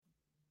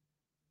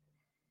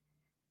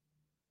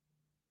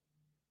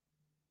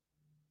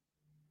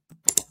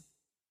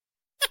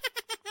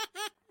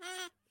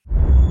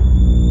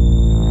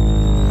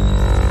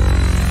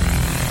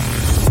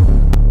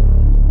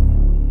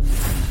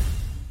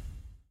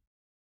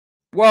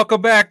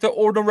Welcome back to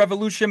Ordinal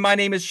Revolution. My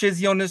name is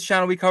Shizzy. On this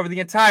channel, we cover the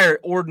entire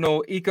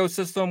Ordinal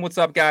ecosystem. What's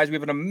up, guys? We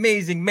have an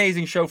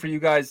amazing show for you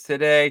guys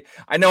today.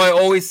 I know I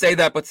always say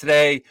that, but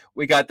today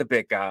we got the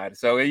BitGod.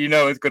 So you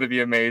know it's going to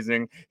be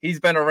amazing. He's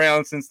been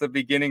around since the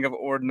beginning of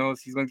Ordinals.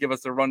 He's going to give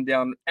us a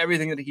rundown,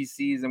 everything that he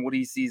sees and what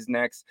he sees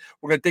next.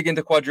 We're going to dig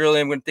into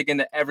Quadrillion. We're going to dig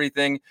into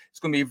everything. It's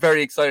going to be a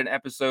very exciting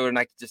episode, and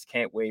I just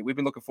can't wait. We've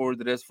been looking forward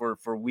to this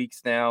for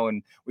weeks now,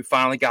 and we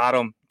finally got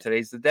him.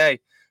 Today's the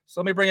day. So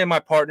let me bring in my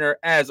partner,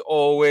 as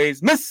always,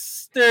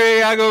 Mr.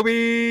 Iago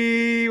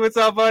B. What's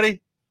up,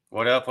 buddy?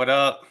 What up? What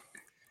up?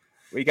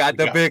 We got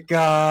the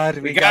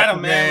BitGod. We got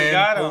him, man. We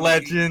got him. The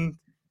legend.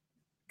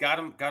 Got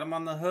him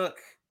on the hook.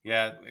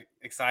 Yeah,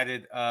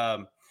 excited.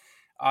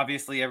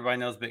 Obviously, everybody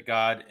knows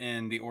BitGod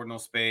in the ordinal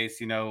space.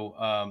 You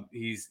know,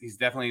 he's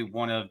definitely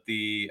one of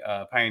the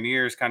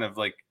pioneers. Kind of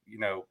like, you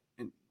know,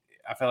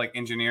 I feel like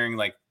engineering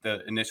like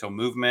the initial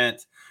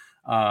movement.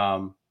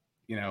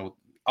 You know,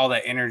 all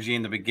that energy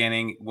in the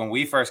beginning when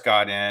we first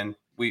got in,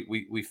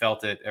 we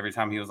felt it every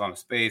time he was on a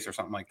space or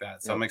something like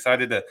that. So I'm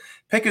excited to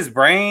pick his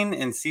brain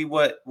and see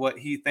what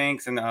he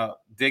thinks and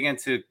dig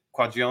into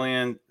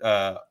Quadrillion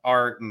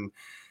art. And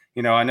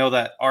you know, I know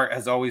that art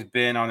has always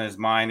been on his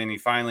mind, and he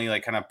finally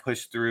like kind of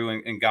pushed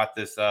through and got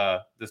this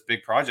this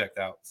big project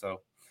out.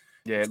 So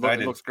yeah, it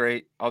looks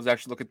great. I was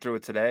actually looking through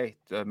it today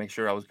to make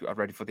sure I was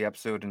ready for the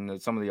episode,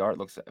 and some of the art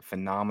looks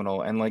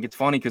phenomenal. And like, it's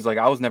funny because like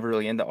I was never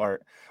really into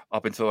art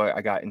up until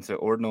I got into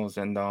ordinals,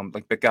 and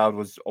like BitGod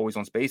was always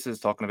on spaces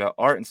talking about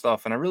art and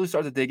stuff, and I really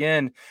started to dig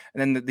in.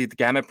 And then the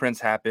gamut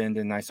prints happened,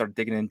 and I started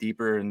digging in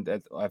deeper, and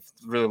I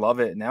really love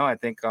it. And now I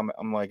think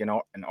I'm like an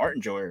art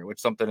enjoyer, which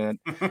is something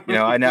that you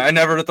know I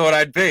never thought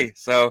I'd be.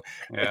 So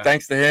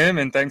thanks to him,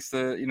 and thanks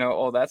to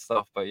all that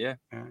stuff. But yeah,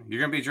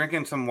 you're gonna be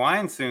drinking some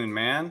wine soon,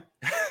 man.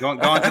 Going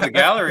to the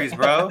galleries,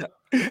 bro.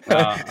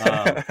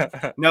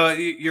 No,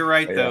 you're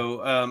right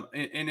though.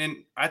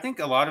 And I think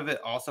a lot of it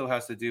also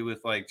has to do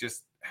with like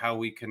just how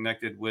we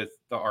connected with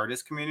the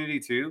artist community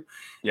too.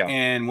 Yeah.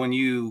 And when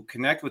you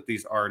connect with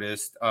these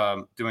artists,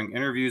 doing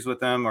interviews with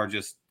them or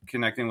just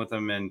connecting with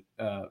them in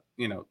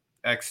you know,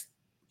 X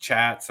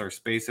chats or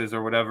spaces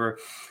or whatever,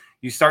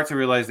 you start to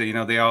realize that, you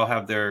know, they all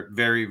have their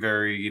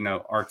very, you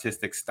know,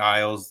 artistic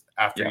styles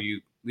after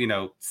you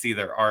know, see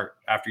their art,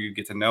 after you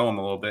get to know them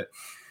a little bit.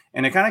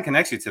 And it kind of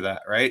connects you to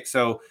that, right?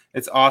 So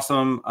it's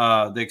awesome.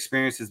 The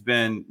experience has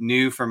been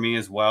new for me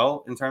as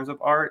well in terms of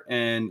art,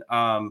 and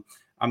I'm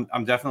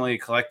definitely a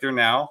collector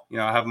now. You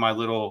know, I have my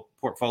little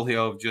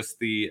portfolio of just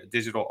the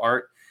digital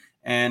art,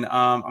 and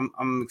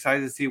I'm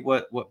excited to see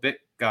what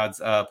BitGod's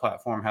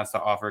platform has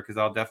to offer, because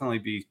I'll definitely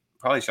be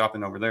probably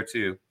shopping over there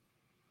too.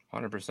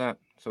 100%.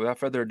 So without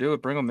further ado,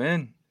 bring them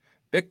in.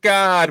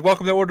 BitGod,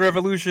 welcome to Order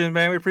Evolution,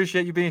 man. We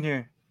appreciate you being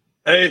here.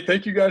 Hey,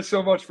 thank you guys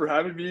so much for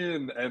having me,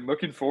 and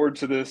looking forward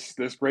to this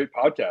great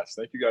podcast.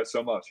 Thank you guys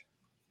so much.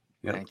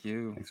 Yep. Thank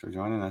you. Thanks for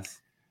joining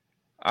us.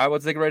 I will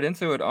dig right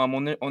into it.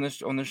 On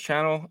this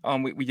channel,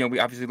 we you know, we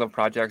obviously love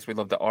projects, we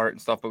love the art and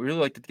stuff, but we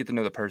really like to get to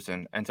know the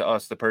person. And to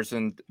us, the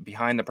person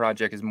behind the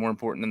project is more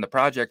important than the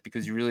project,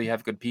 because you really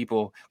have good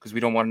people. Because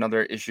we don't want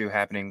another issue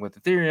happening with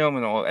Ethereum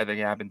and all that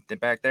happened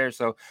back there.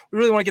 So we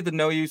really want to get to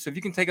know you. So if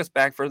you can take us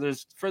back further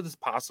as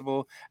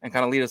possible and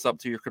kind of lead us up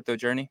to your crypto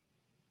journey.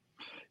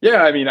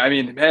 Yeah, I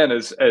mean, man,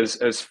 as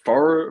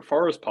far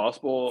as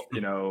possible, you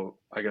know,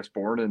 I guess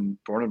born and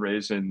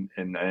raised in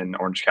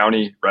Orange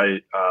County,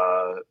 right?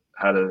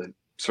 Had a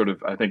sort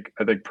of, I think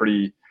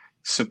pretty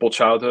simple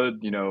childhood,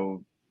 you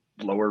know,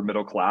 lower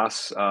middle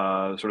class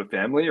sort of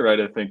family, right?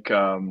 I think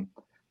in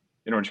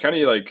Orange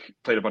County, like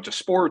played a bunch of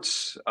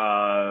sports,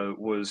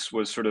 was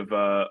sort of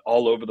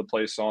all over the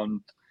place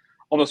on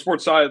the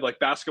sports side, like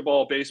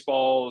basketball,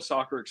 baseball,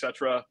 soccer,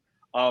 etc.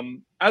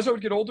 As I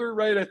would get older,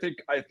 right, I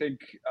think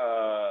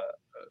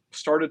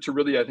started to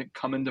really,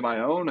 come into my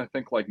own. I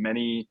think like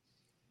many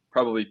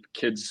probably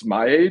kids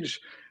my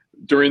age,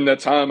 during that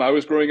time I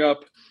was growing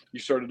up, you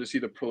started to see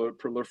the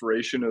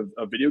proliferation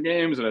of video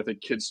games. And I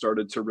think kids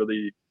started to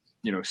really,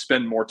 you know,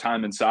 spend more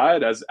time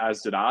inside, as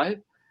did I.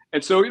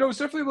 And so, you know, it was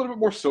definitely a little bit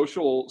more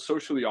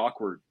socially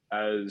awkward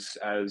as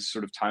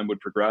sort of time would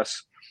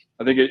progress.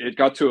 I think it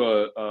got to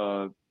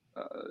a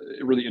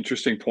really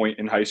interesting point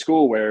in high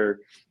school, where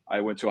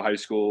I went to a high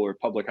school, or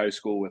public high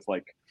school, with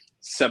like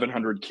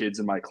 700 kids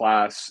in my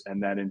class,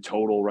 and then in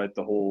total, right,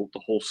 the whole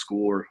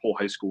school, or whole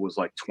high school, was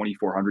like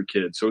 2,400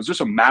 kids. So it was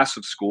just a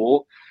massive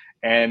school.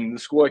 And the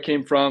school I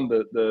came from,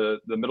 the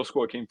middle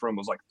school I came from,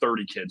 was like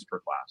 30 kids per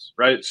class,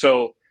 right?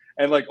 So,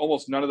 and like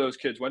almost none of those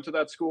kids went to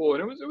that school,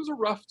 and it was a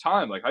rough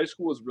time. Like high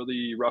school was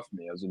really rough for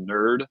me. I was a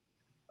nerd.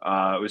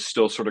 It was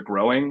still sort of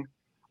growing.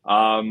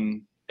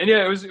 And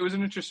yeah, it was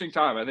an interesting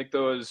time. I think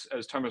though, as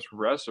time has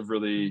progressed, I've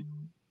really,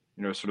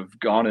 you know, sort of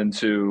gone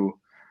into,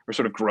 or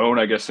sort of grown,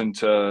 I guess,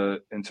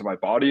 into my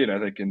body, and I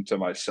think into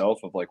myself,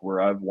 of like where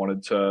I've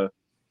wanted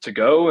to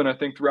go. And I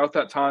think throughout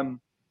that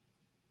time,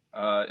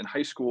 in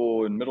high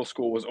school and middle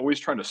school, was always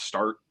trying to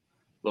start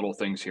little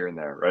things here and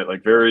there, right?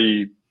 Like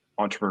very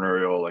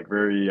entrepreneurial, like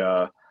very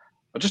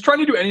just trying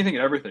to do anything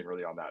and everything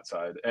really on that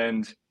side.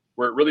 And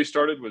Where it really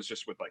started was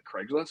just with like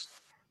Craigslist.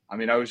 I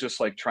mean, I was just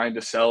like trying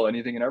to sell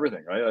anything and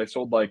everything, right? I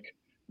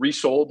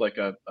resold like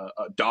a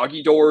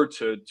doggy door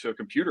to a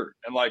computer.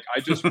 And like, I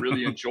just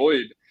really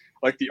enjoyed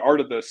like the art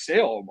of the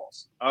sale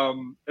almost.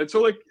 And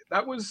so like,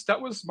 that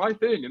was my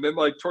thing. And then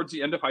like towards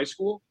the end of high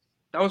school,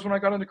 that was when I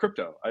got into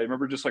crypto. I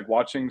remember just like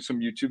watching some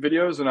YouTube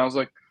videos and I was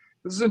like,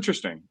 this is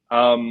interesting.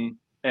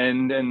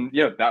 And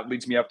yeah, that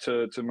leads me up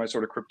to my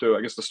sort of crypto,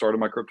 I guess the start of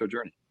my crypto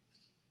journey.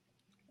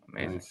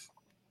 Amazing.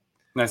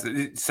 Nice.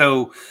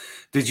 So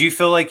did you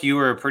feel like you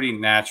were pretty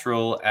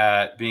natural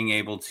at being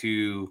able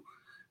to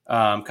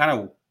kind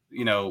of,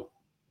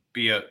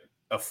 be a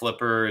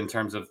flipper in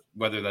terms of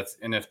whether that's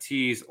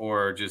NFTs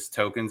or just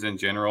tokens in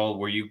general?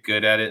 Were you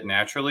good at it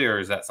naturally, or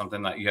is that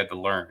something that you had to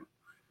learn?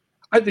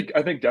 I think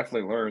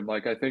definitely learn.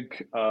 Like, I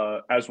think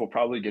as we'll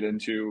probably get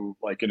into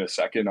like in a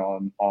second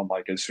on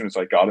like as soon as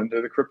I got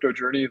into the crypto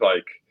journey,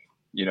 like,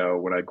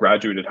 when I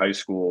graduated high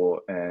school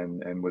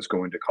and was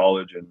going to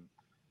college in,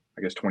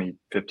 I guess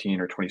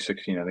 2015 or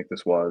 2016, I think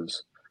this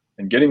was,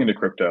 and getting into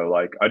crypto,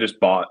 like I just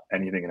bought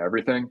anything and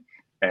everything.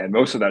 And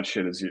most of that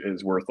shit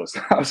is worthless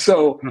now.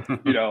 So,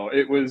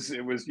 it was,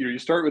 you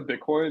start with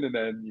Bitcoin and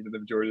then, the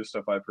majority of the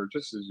stuff I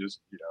purchased is just,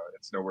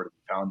 it's nowhere to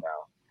be found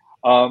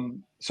now.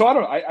 So I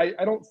don't know.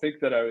 I don't think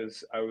that I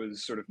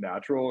was sort of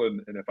natural.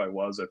 And if I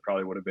was, I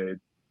probably would have made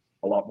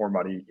a lot more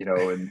money, in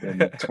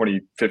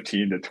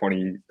 2015 to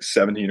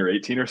 2017 or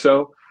 18 or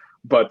so.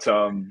 But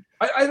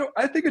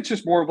I think it's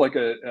just more of like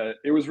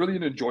it was really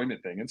an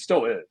enjoyment thing and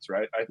still is,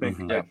 right? I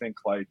think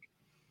like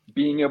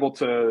being able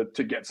to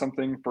get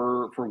something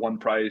for one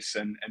price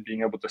and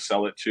being able to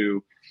sell it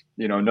to,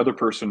 another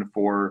person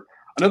for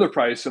another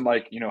price, and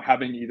like,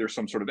 having either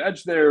some sort of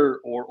edge there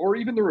or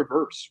even the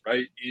reverse,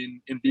 right?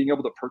 In being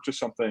able to purchase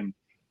something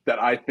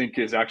that I think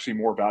is actually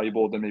more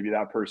valuable than maybe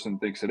that person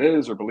thinks it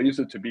is or believes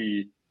it to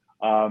be.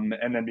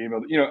 And then being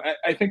able to,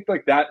 I think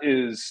like that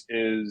is,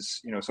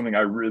 something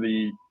I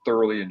really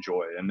thoroughly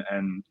enjoy and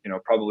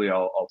probably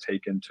I'll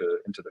take into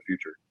the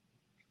future.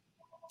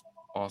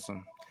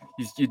 Awesome.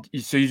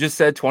 So you just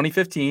said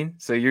 2015.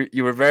 So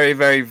you were very,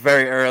 very,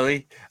 very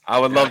early. I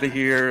would love to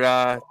hear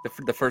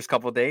the first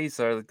couple of days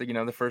or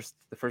the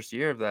first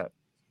year of that.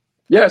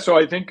 Yeah. So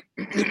I think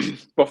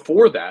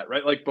before that,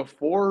 right? Like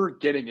before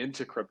getting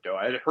into crypto,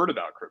 I had heard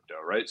about crypto,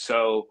 right?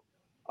 So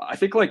I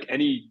think like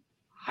any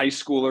high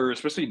schooler,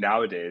 especially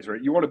nowadays,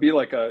 right? You want to be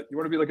like a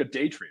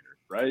day trader,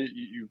 right?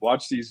 You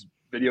watch these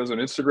videos on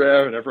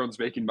Instagram and everyone's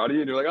making money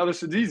and you're like, oh,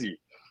 this is easy,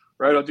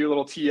 right? I'll do a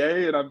little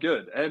TA and I'm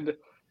good. And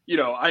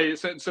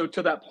so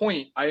to that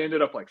point, I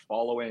ended up like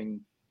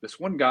following this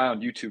one guy on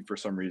YouTube for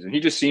some reason.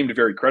 He just seemed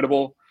very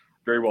credible,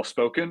 very well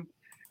spoken.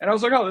 And I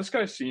was like, oh, this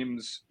guy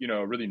seems,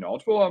 really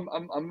knowledgeable.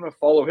 I'm going to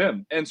follow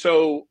him. And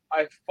so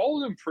I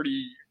followed him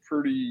pretty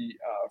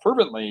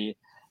fervently.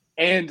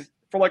 And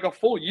for like a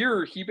full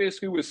year, he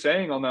basically was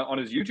saying on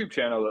his YouTube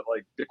channel that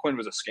like Bitcoin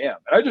was a scam.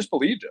 And I just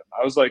believed him.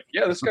 I was like,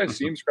 yeah, this guy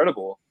seems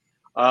credible.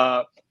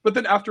 But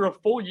then after a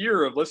full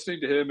year of listening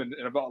to him and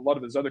about a lot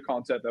of his other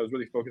content that was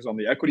really focused on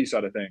the equity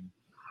side of things,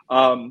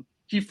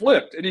 he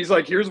flipped and he's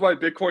like, here's why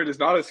Bitcoin is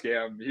not a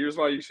scam. Here's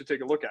why you should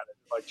take a look at it,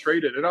 like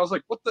trade it. And I was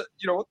like, what the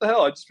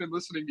hell? I've just been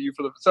listening to you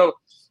so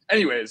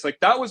anyways, like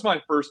that was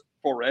my first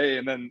foray.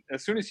 And then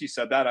as soon as he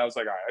said that, I was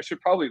like, all right, I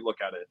should probably look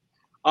at it.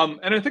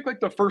 And I think like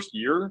the first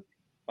year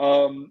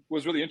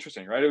was really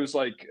interesting, right? It was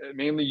like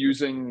mainly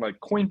using like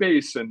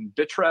Coinbase and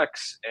Bittrex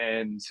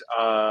and,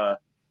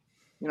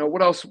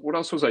 what else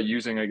was I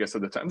using, I guess,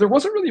 at the time? There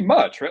wasn't really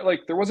much, right?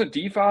 Like there wasn't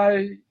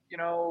DeFi,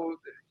 you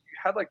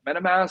had like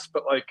MetaMask,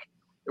 but like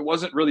it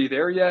wasn't really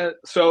there yet.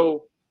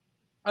 So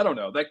I don't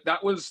know, like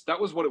that was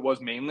what it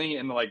was mainly.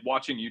 And like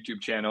watching YouTube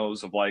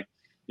channels of like,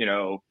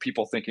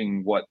 people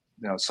thinking what,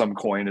 some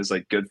coin is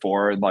like good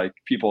for. And like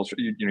people,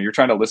 you're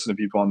trying to listen to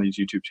people on these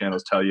YouTube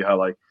channels tell you how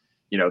like,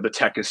 the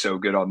tech is so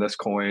good on this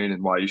coin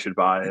and why you should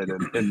buy it.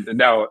 And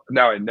now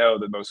I know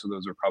that most of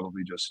those are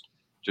probably just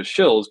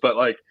shills, but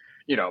like,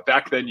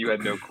 back then you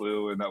had no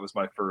clue. And that was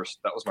my first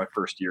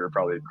year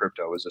probably in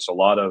crypto. It was just a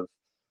lot of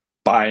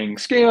buying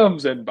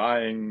scams and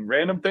buying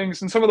random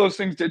things. And some of those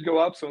things did go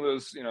up. Some of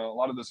those, a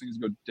lot of those things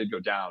did go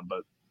down,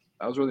 but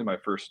that was really my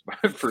first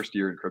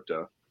year in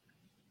crypto.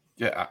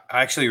 Yeah,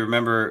 I actually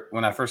remember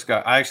when I first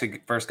got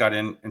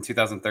in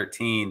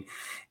 2013,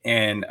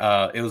 and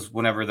it was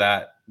whenever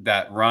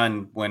that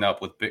run went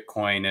up with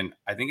Bitcoin, and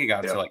I think it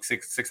got to like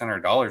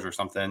 $600 or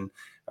something,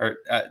 or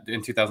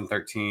in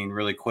 2013,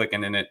 really quick.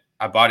 And then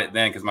I bought it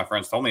then because my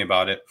friends told me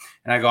about it,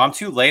 and I go, I'm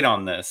too late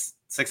on this.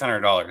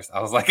 $600.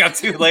 I was like, I'm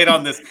too late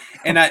on this,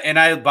 and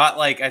I bought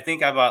like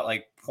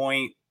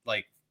 0.4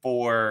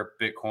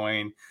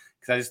 Bitcoin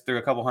because I just threw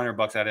a couple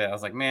 $100 at it. I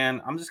was like,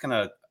 man, I'm just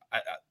gonna.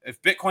 If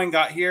Bitcoin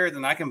got here,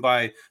 then I can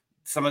buy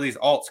some of these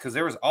alts because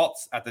there was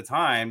alts at the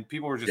time.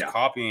 People were just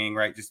copying,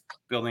 right? Just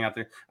building out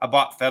there. I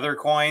bought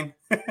Feathercoin,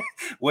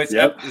 which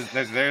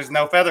there's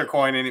no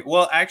Feathercoin.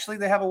 Well, actually,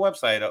 they have a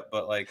website up,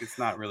 but like it's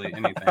not really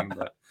anything.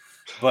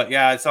 but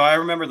yeah, so I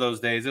remember those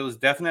days. It was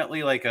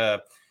definitely like I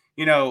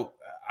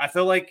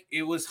feel like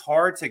it was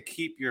hard to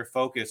keep your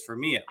focus for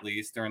me at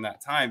least during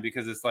that time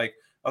because it's like,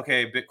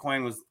 okay,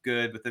 Bitcoin was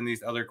good, but then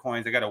these other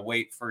coins, I got to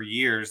wait for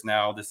years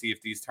now to see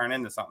if these turn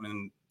into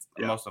something.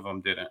 And most of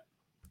them didn't.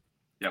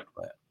 Yep.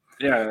 But,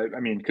 yeah, I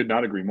mean, could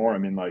not agree more. I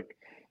mean, like,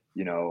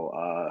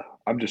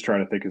 I'm just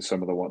trying to think of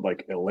some of the one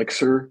like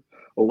Elixir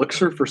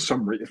for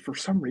some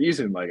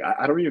reason, like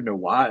I don't even know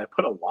why I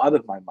put a lot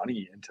of my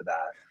money into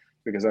that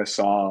because I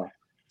saw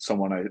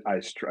someone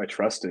I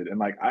trusted, and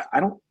like I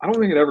don't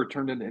think it ever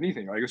turned into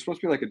anything. Like it was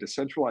supposed to be like a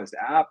decentralized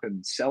app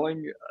and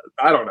selling.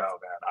 I don't know,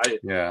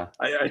 man.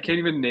 I can't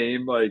even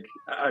name like.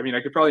 I mean,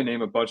 I could probably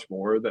name a bunch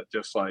more that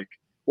just like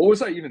what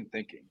was I even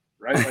thinking?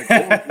 Right? Like,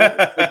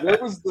 where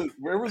was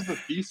the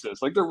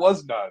thesis? Like there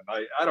was none.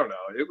 I don't know.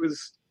 It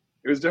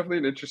was definitely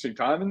an interesting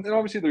time, and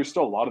obviously there's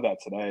still a lot of that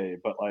today.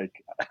 But like,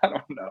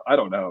 I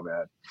don't know,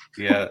 man.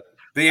 Yeah,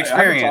 the experience.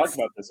 I haven't talked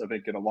about this, I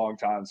think, in a long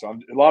time, so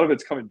a lot of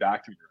it's coming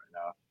back to me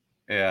right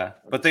now. Yeah,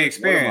 but the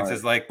experience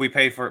is like we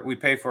pay for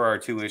our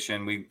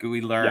tuition,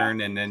 we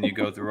learn, and then you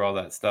go through all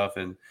that stuff,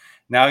 and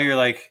now you're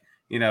like,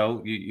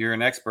 you're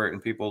an expert,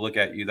 and people look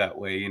at you that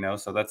way,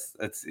 So that's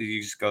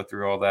you just go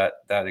through all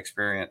that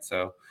experience.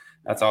 So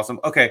that's awesome.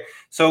 Okay,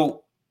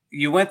 so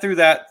you went through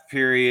that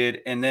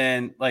period, and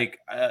then like.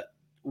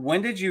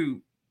 When did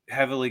you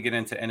heavily get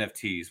into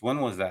NFTs?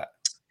 When was that?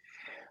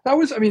 That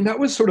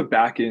was sort of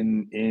back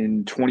in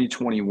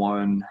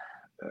 2021,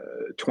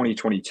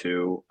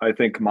 2022. I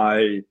think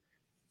my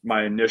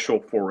initial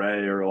foray,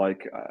 or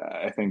like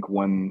I think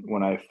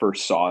when I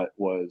first saw it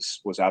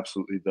was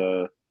absolutely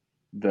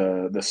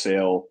the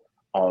sale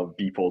of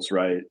Beeple's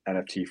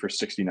NFT for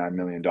 $69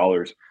 million.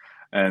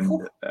 And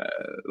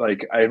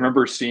like I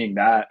remember seeing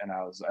that, and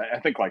I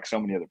think like so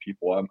many other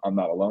people, I'm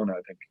not alone. I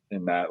think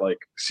in that, like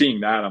seeing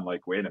that, I'm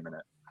like, wait a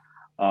minute,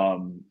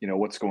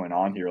 what's going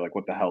on here? Like,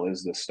 what the hell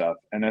is this stuff?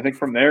 And I think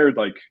from there,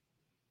 like,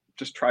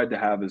 just tried to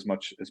have as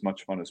much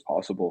fun as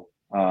possible.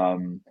 I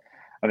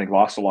think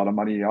lost a lot of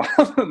money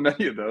on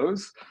many of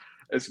those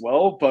as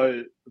well,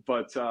 but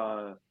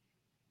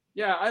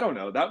yeah, I don't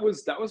know. That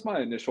was my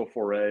initial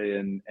foray,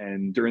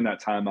 and during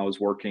that time, I was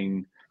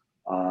working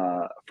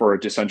for a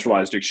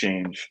decentralized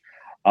exchange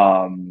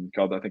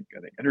called I think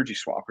Energy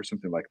Swap or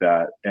something like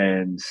that,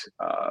 and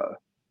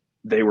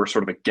they were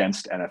sort of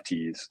against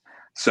NFTs.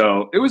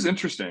 So it was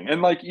interesting,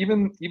 and like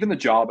even the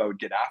job I would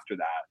get after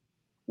that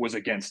was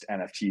against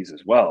NFTs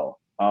as well.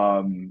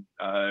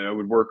 I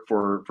would work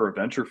for a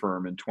venture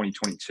firm in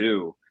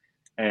 2022,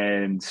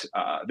 and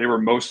they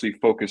were mostly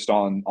focused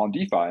on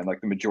DeFi, and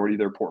like the majority of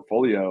their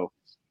portfolio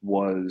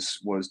was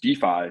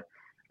DeFi.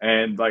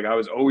 And like I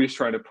was always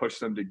trying to push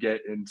them to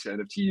get into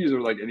NFTs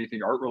or like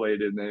anything art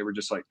related, and they were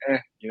just like, I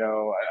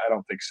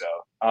don't think so.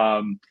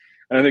 And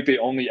I think they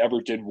only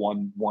ever did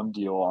one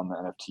deal on the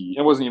NFT.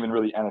 It wasn't even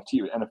really NFT,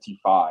 it was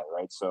NFT-Fi,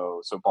 right?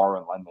 So borrow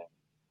and lending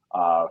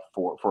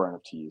for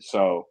NFTs.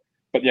 So,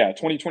 but yeah,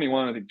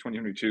 2021, I think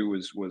 2022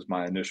 was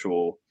my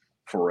initial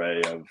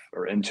foray of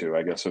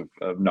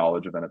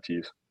knowledge of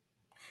NFTs.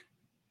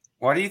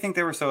 Why do you think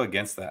they were so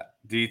against that?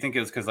 Do you think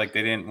it was because like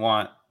they didn't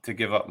want to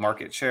give up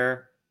market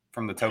share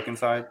from the token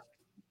side?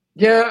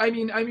 Yeah, I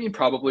mean,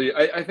 probably.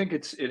 I think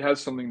it has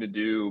something to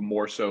do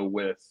more so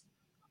with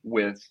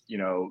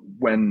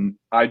when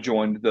I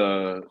joined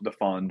the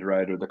fund,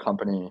 right, or the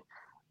company,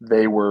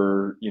 they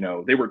were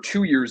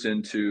 2 years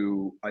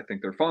into, I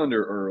think, their fund,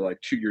 or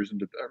like 2 years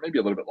into, or maybe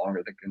a little bit longer.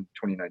 I think in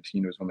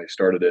 2019 was when they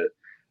started it.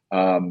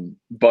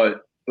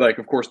 But like,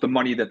 of course, the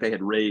money that they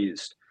had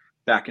raised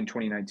back in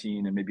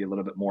 2019 and maybe a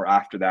little bit more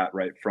after that,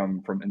 right,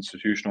 from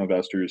institutional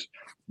investors,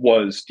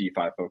 was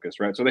DeFi focused,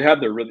 right? So they had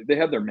their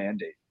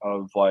mandate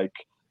of like,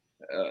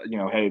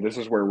 hey, this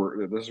is where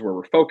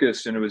we're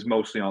focused, and it was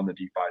mostly on the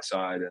DeFi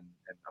side, and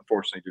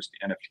unfortunately, just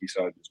the NFT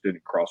side just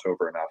didn't cross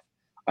over enough,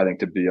 I think,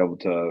 to be able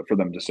for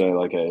them to say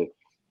like, hey,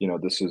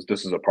 this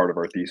is a part of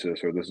our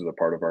thesis, or this is a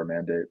part of our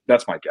mandate.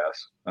 That's my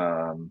guess.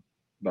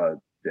 But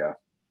yeah,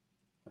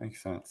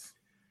 makes sense.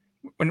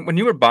 When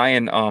you were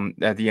buying the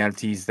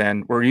NFTs,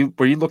 then were you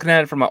looking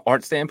at it from an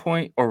art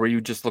standpoint, or were you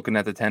just looking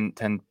at the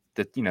 10,000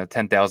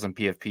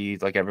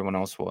 PFP like everyone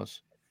else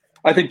was?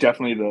 I think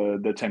definitely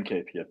the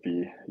 10K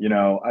PFP.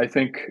 I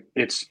think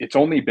it's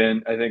only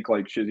been, I think,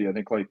 like Shizzy, I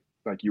think like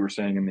you were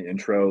saying in the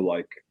intro,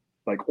 like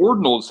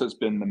ordinals has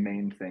been the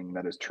main thing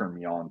that has turned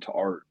me on to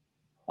art.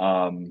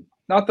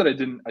 Not that I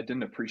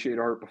didn't appreciate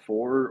art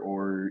before,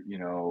 or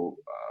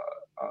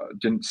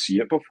didn't see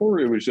it before.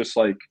 It was just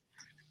like,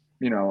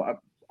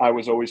 I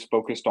was always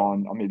focused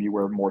on maybe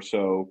where more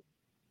so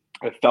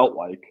it felt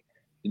like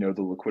the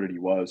liquidity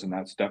was, and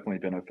that's definitely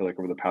been, I feel like,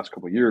 over the past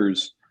couple of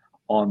years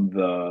on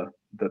the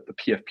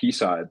PFP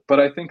side.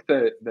 But I think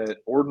that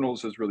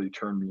ordinals has really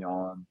turned me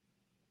on,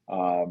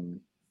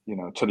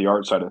 to the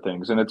art side of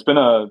things, and it's been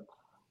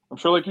I'm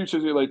sure, like you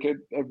said, like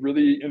a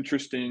really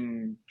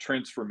interesting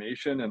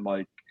transformation and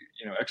like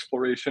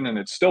exploration, and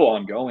it's still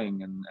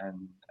ongoing,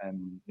 and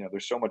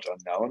there's so much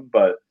unknown.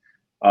 But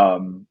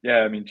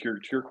yeah, I mean, to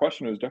your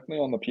question, it was definitely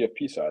on the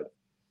PFP side.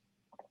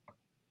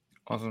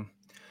 Awesome.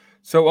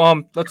 So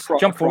let's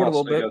jump forward a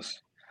little bit.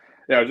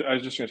 Yeah, I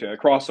was just gonna say,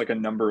 across like a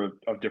number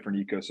of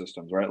different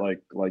ecosystems, right?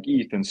 Like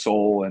ETH and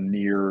Sol and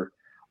Near,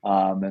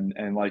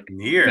 and like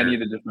Near. many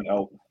of the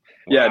different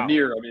yeah,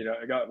 near. I mean,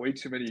 I got way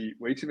too many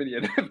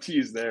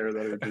NFTs there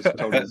that are just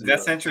totally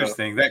That's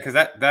interesting. So,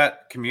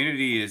 that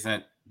community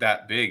isn't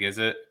that big, is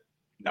it?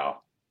 No.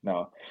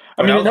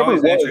 I mean, I was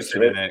always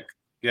interested in it.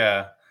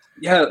 Yeah.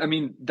 I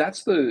mean,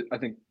 that's I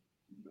think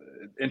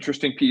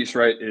interesting piece,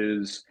 right?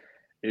 Is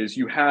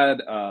you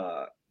had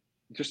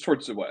just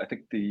towards I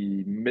think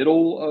the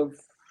middle of,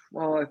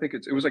 well, I think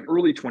it was like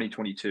early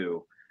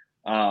 2022.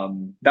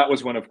 That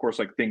was when, of course,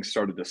 like things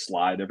started to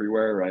slide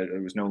everywhere, right?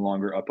 It was no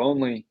longer up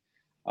only.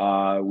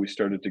 We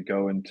started to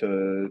go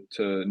into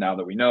now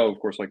that we know, of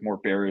course, like more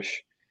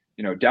bearish,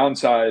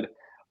 downside.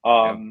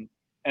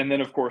 And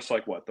then, of course,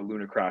 like the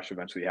Luna crash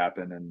eventually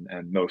happened,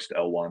 and most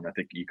L1, I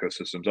think,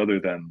 ecosystems other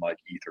than like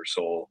Ether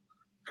Soul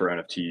for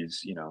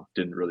NFTs,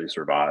 didn't really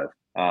survive.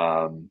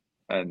 And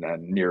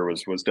then Near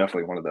was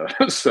definitely one of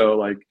those. So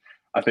like,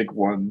 I think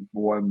one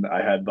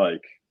I had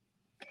like,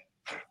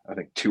 I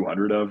think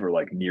 200 of, or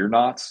like Near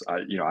knots. I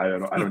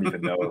don't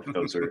even know if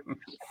those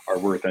are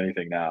worth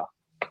anything now.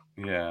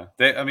 Yeah.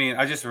 I mean,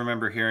 I just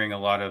remember hearing a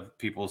lot of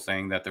people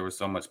saying that there was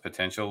so much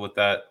potential with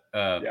that,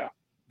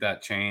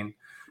 that chain.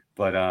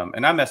 But,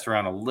 and I messed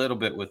around a little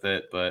bit with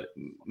it, but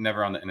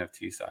never on the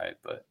NFT side,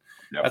 but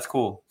that's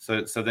cool.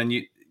 So then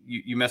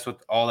you mess with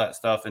all that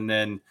stuff, and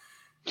then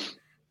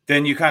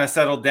you kind of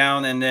settled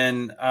down, and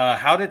then,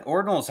 how did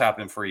ordinals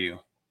happen for you?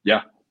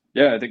 Yeah.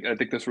 I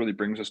think this really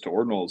brings us to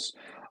ordinals.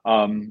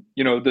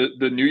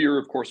 The new year,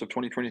 of course, of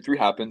 2023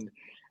 happened.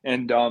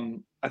 And,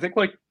 I think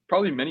like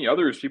probably many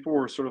others, people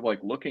were sort of like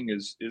looking,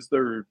 is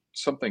there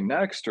something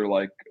next, or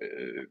like,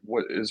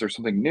 what is there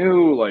something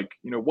new? Like,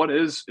 what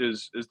is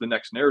the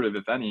next narrative,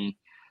 if any?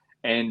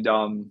 And,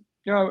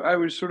 I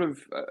was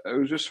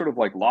just sort of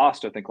like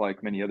lost, I think,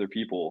 like many other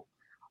people.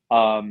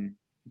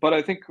 But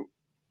I think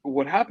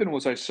what happened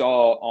was I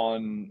saw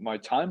on my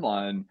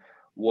timeline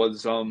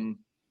was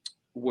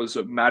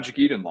Magic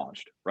Eden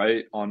launched,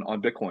 right,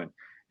 on Bitcoin.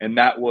 And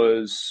that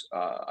was,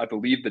 I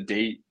believe the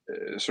date,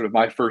 sort of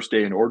my first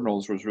day in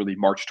ordinals was really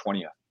March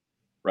 20th,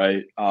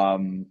 right?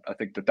 I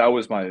think that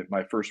was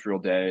my first real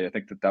day. I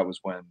think that was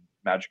when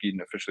Magic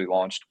Eden officially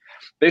launched.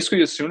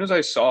 Basically, as soon as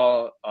I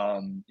saw,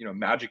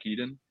 Magic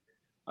Eden,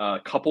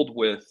 coupled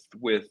with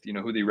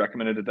who they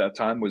recommended at that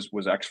time was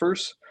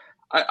Xverse,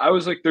 I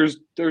was like,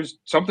 there's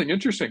something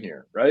interesting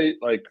here, right?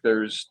 Like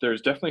there's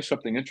definitely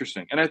something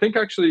interesting. And I think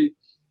actually,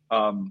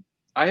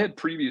 I had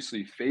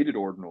previously faded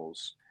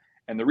ordinals,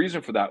 and the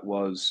reason for that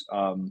was,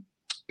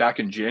 back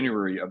in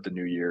January of the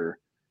new year,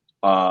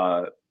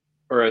 or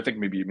I think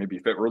maybe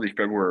early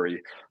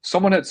February,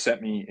 someone had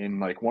sent me in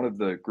like one of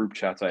the group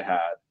chats I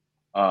had.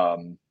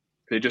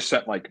 They just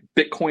sent like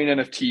Bitcoin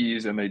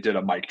NFTs, and they did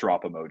a mic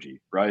drop emoji,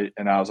 right?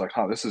 And I was like,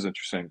 this is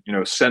interesting. Can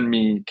you send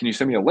me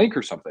a link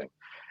or something?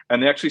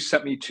 And they actually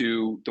sent me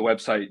to the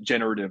website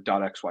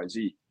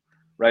generative.xyz.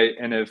 Right.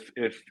 And if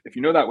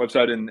you know that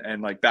website,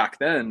 and like back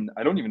then,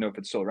 I don't even know if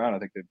it's still around. I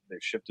think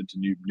they've shifted to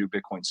new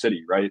Bitcoin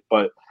City. Right.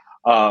 But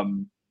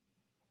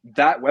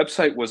that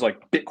website was like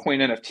Bitcoin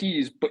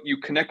NFTs, but you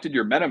connected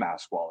your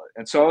MetaMask wallet.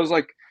 And so I was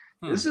like,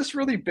 is this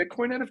really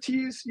Bitcoin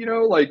NFTs?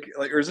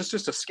 Or is this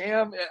just a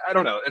scam? I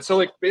don't know. And so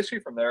like basically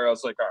from there, I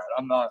was like, all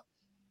right,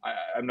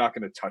 I'm not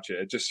going to touch it.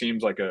 It just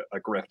seems like a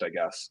grift, I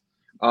guess.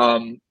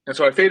 And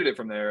so I faded it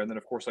from there. And then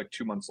of course, like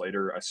 2 months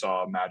later, I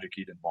saw Magic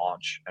Eden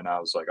launch, and I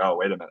was like, oh,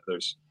 wait a minute.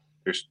 There's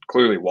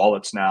clearly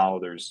wallets now.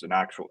 There's an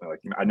actual, like,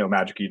 I know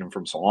Magic Eden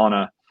from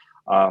Solana.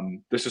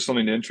 This is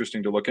something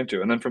interesting to look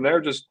into. And then from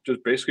there, just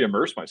basically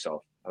immerse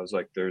myself. I was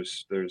like,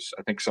 there's,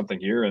 I think, something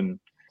here, and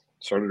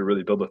started to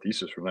really build a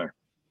thesis from there.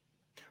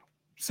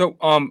 So,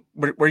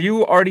 were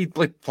you already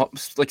like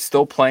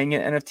still playing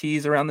at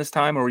NFTs around this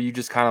time, or were you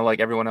just kind of like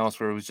everyone else,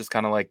 where it was just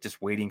kind of like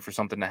just waiting for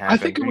something to happen? I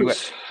think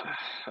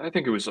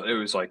it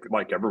was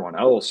like everyone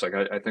else. Like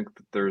I think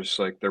that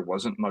there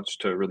wasn't much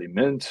to really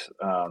mint.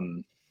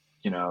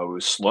 It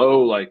was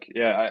slow. Like,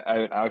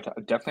 I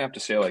definitely have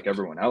to say, like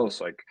everyone else,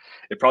 like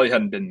it probably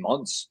hadn't been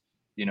months,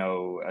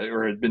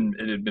 or it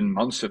had been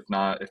months, if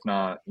not,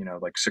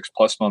 like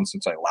 6+ months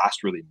since I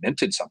last really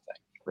minted something.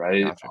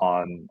 Right. Gotcha.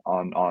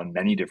 on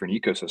many different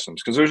ecosystems,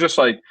 because it was just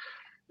like,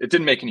 it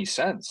didn't make any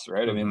sense.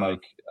 Right. Mm-hmm. I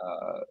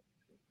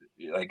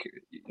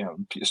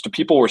mean, just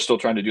people were still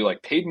trying to do like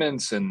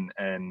payments and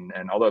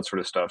all that sort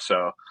of stuff.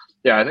 So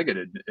yeah, I think it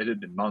had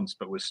been months,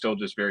 but was still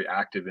just very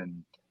active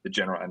in the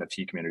general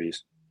NFT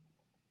communities.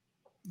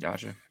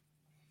 Gotcha.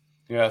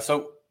 Yeah.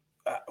 So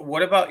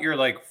what about your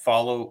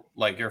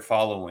your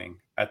following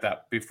at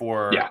that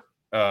before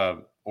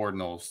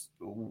ordinals?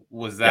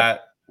 Was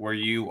that where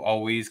you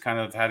always kind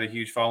of had a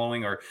huge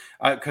following, or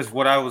because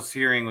what I was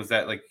hearing was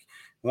that like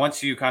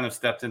once you kind of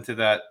stepped into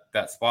that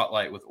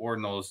spotlight with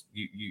ordinals,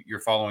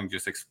 your following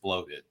just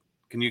exploded.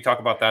 Can you talk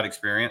about that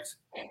experience?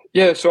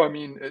 Yeah. So I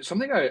mean,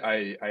 something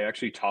I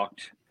actually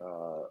talked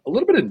a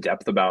little bit in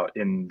depth about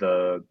in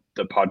the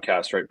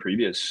podcast right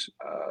previous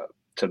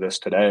to this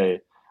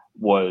today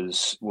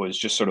was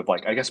just sort of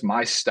like, I guess,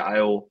 my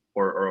style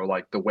or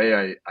like the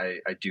way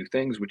I do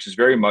things, which is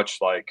very much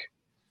like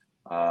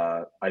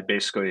I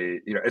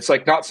basically, it's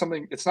like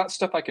it's not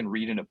stuff I can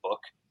read in a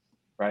book,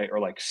 right? Or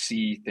like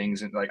see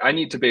things, and like I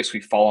need to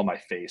basically fall on my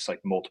face like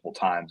multiple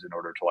times in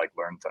order to like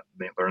learn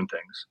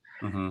things.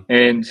 Mm-hmm.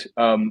 And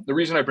the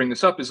reason I bring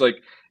this up is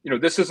like,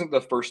 this isn't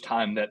the first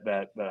time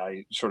that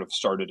I sort of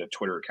started a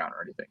Twitter account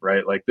or anything,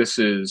 right? Like this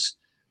is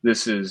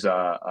this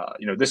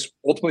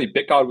ultimately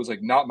BitGod was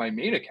like not my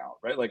main account,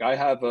 right? Like I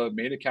have a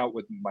main account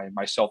with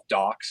myself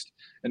doxed,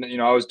 and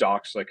I was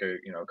doxed like a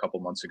couple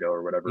months ago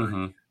or whatever,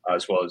 Mm-hmm.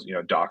 as well as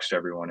doxed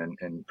everyone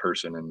in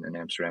person in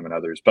Amsterdam and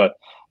others. But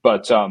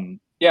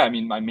yeah, I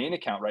mean my main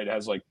account, right,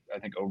 has like I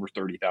think over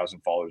 30,000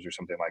 followers or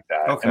something like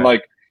that, Okay. and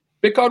like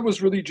BitGod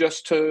was really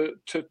just to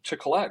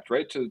collect,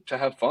 right, to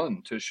have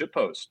fun, to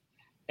shitpost,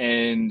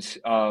 and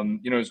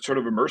sort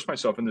of immerse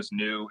myself in this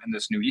new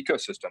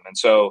ecosystem. And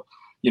so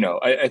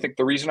I think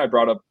the reason I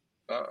brought up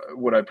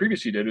what I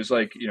previously did is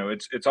like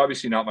it's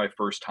obviously not my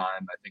first time,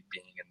 I think,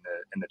 being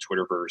in the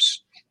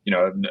Twitterverse.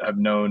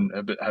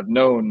 I've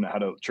known how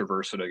to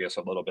traverse it, I guess,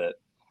 a little bit,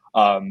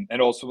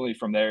 and ultimately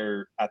from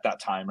there at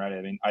that time, right,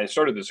 I mean I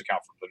started this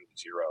account from literally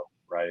zero,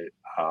 right,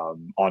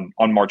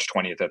 on March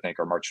 20th, I think,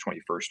 or March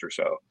 21st or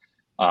so.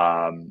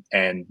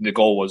 And the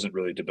goal wasn't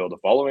really to build a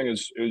following. It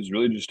was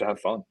really just to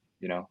have fun.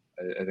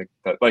 I think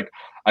that, like,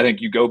 I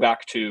think you go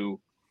back to,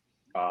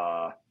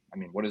 I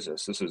mean, what is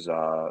this? This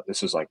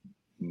is like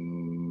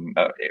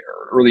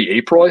early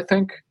April, I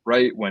think,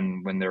 right?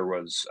 When there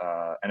was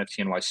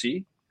NFT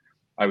NYC.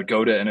 I would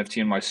go to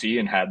NFT NYC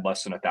and had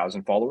less than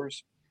 1,000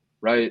 followers,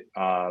 right?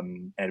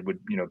 And would,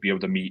 be able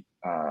to meet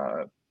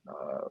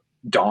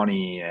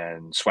Donnie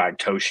and Swag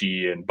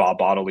Toshi and Bob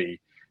Bodley,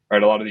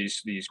 right? A lot of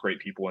these great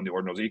people in the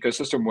Ordinals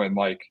ecosystem when,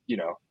 like,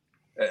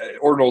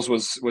 Ordinals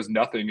was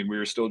nothing and we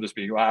were still just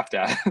being laughed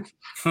at.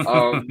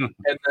 And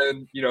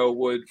then,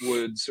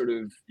 would sort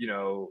of,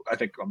 I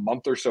think a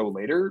month or so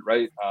later,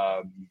 right?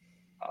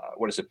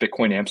 What is it?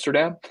 Bitcoin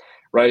Amsterdam,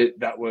 right?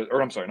 That was,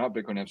 or I'm sorry, not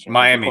Bitcoin Amsterdam,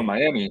 Bitcoin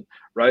Miami,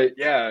 right?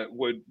 Yeah.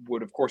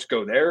 Would of course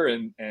go there,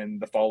 and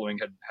the following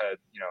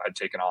had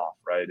taken off,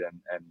 right?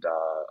 And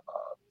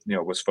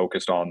was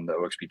focused on the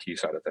OXPT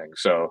side of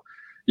things. So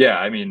yeah,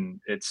 I mean,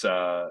 it's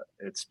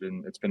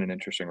been an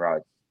interesting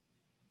ride.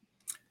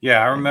 Yeah,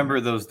 I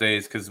remember those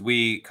days because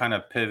we kind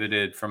of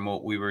pivoted from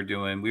what we were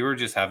doing. We were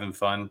just having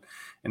fun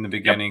in the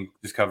beginning,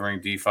 just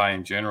covering DeFi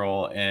in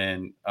general.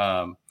 And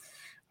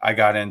I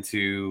got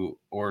into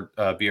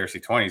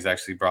BRC20s,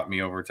 actually brought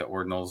me over to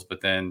Ordinals, but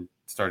then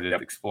started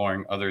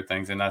exploring other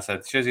things. And I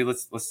said, Shizzy,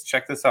 let's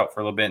check this out for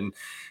a little bit. And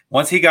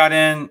once he got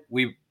in,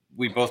 we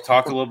both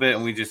talked a little bit,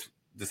 and we just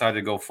decided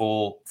to go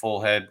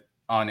full head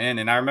on in.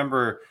 And I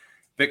remember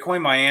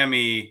Bitcoin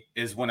Miami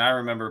is when I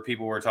remember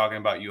people were talking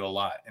about you a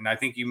lot. And I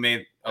think you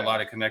made a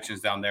lot of connections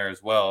down there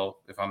as well,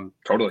 if I'm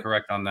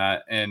correct on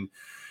that. And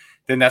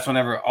then that's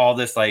whenever all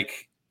this,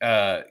 like,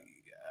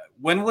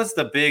 when was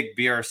the big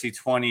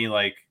BRC20?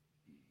 Like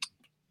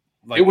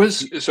it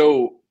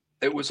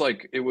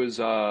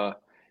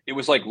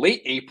was like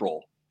late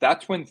April.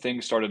 That's when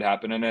things started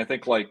happening. And I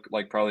think like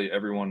probably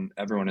everyone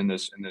in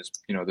this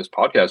this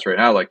podcast right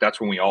now, like that's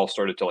when we all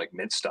started to like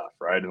mint stuff,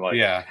 right? And like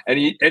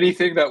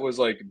anything that was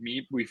like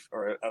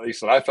or at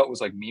least that I felt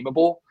was like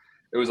memeable,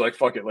 it was like,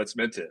 fuck it, let's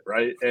mint it,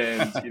 right?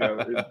 And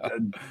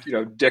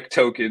dick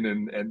token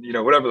and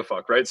whatever the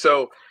fuck, right?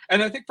 So,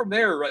 and I think from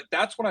there, right,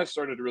 that's when I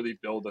started to really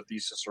build a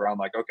thesis around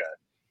like, okay,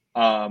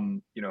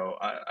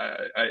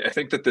 I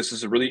think that this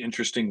is a really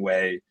interesting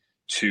way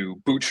to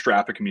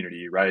bootstrap a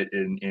community, right,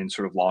 in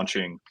sort of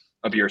launching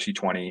a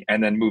BRC20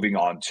 and then moving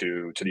on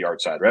to the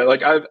art side, right?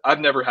 Like I've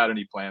never had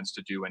any plans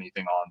to do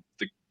anything on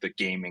the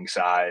gaming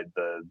side,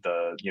 the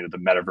the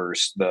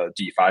metaverse, the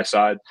DeFi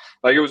side.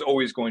 Like it was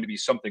always going to be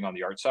something on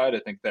the art side. I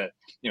think that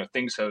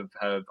things have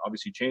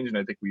obviously changed, and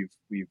I think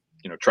we've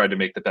tried to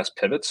make the best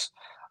pivots.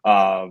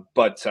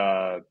 But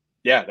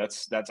yeah,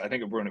 that's I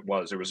think when it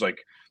was like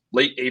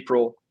late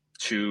April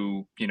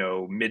to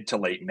mid to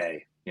late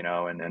May,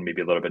 and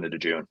maybe a little bit into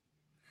June.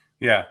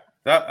 Yeah,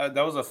 that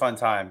was a fun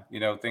time.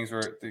 Things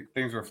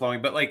were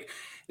flowing, but like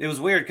it was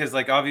weird because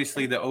like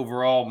obviously the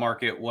overall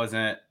market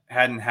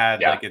hadn't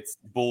had like its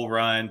bull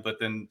run, but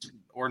then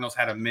Ordinals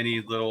had a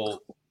mini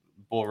little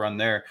bull run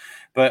there.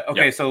 But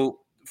okay, so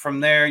from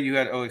there you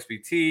had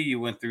OXBT, you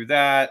went through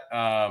that,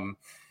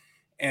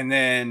 and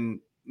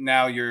then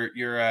now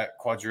you're at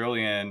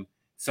Quadrillion.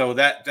 So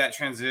that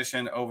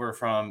transition over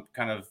from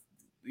kind of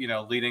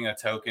leading a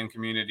token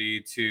community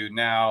to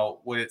now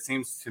what it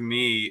seems to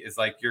me is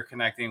like you're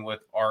connecting with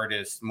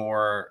artists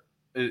more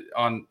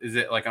on, is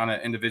it like on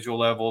an individual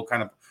level,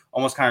 kind of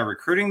almost kind of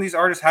recruiting these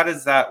artists? How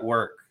does that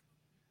work?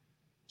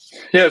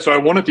 Yeah, so I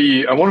want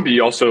to be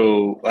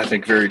also, I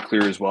think, very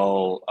clear as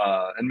well,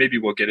 and maybe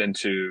we'll get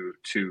into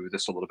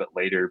this a little bit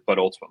later, but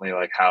ultimately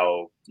like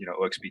how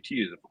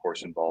OXBT is of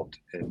course involved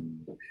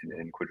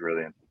in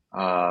Quadrillion.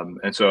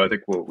 And so I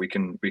think we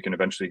can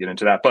eventually get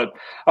into that, but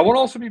I want to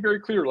also be very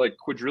clear, like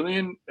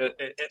Quadrillion, at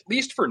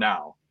least for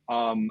now,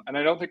 and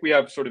I don't think we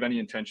have sort of any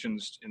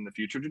intentions in the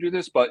future to do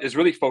this, but is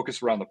really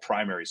focused around the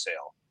primary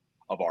sale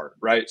of art,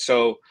 right?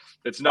 So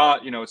it's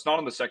not, it's not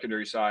on the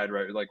secondary side,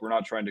 right? Like we're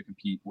not trying to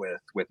compete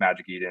with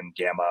Magic Eden,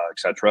 Gamma,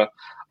 etc.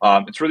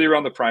 It's really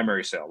around the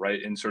primary sale,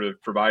 right? And sort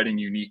of providing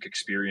unique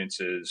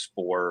experiences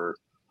for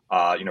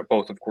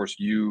both, of course,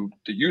 you,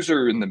 the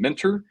user and the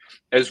minter,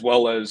 as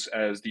well as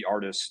the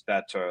artists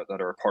that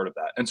are a part of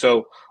that. And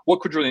so what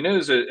Quadrillion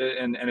is,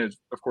 and is,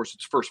 of course,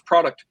 its first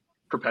product,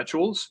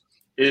 Perpetuals,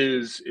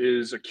 is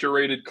a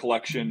curated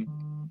collection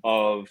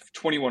of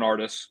 21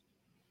 artists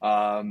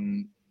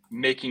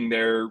making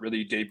their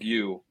really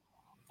debut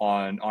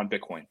on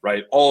Bitcoin,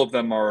 right? All of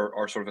them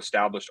are sort of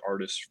established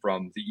artists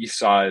from the East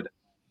Side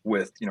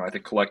with, I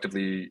think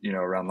collectively,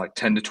 around like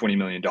 $10 to $20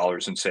 million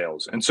in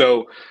sales. And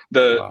so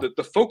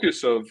the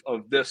focus of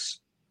this,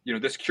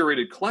 this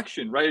curated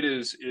collection, right,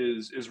 is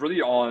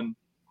really on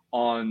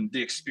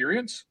the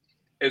experience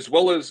as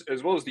well as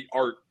the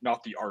art,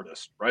 not the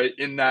artist, right?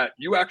 In that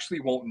you actually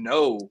won't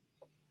know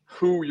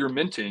who you're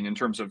minting in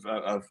terms of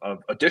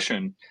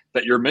edition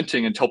that you're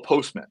minting until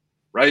post-mint,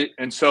 right?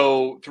 And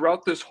so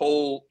throughout this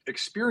whole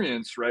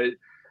experience, right,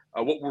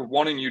 what we're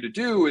wanting you to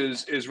do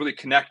is really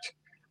connect,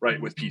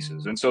 right, with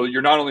pieces. And so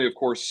you're not only, of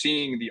course,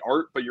 seeing the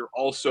art, but you're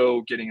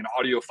also getting an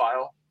audio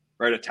file,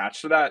 right,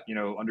 attached to that,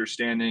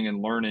 understanding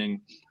and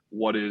learning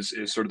what is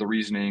sort of the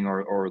reasoning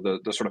or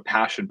the sort of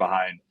passion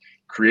behind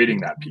creating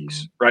that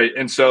piece, right?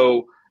 And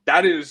so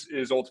that is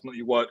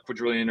ultimately what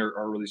Quadrillion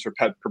or really sort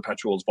of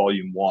Perpetuals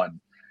Volume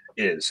 1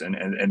 is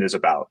and is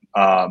about.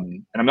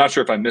 And I'm not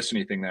sure if I missed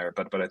anything there,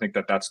 but I think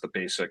that's the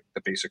basic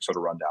sort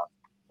of rundown.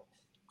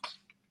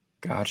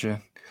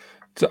 Gotcha.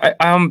 So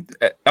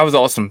that was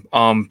awesome.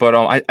 But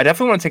I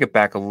definitely want to take it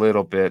back a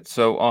little bit.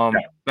 So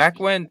back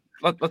when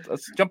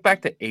let's jump back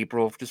to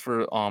April just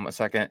for a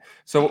second.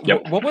 So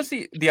what was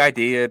the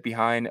idea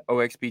behind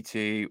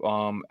OXBT?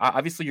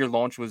 Obviously your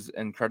launch was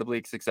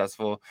incredibly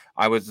successful.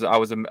 I was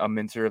a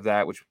mentor of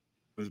that, which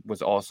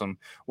was awesome.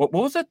 What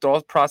was the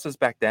thought process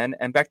back then?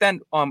 And back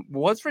then,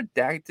 was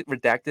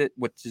redacted,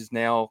 which is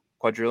now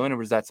Quadrillion, or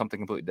was that something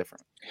completely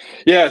different?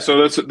 Yeah,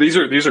 so these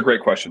are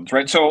great questions,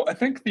 right? So I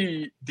think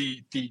the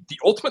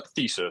ultimate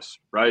thesis,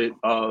 right,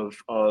 of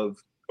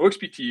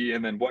OXBT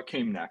and then what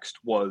came next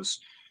was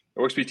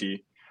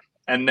OXBT,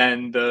 and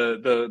then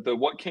the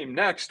what came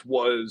next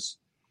was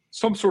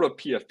some sort of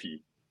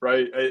PFP,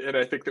 right? And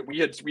I think that we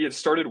had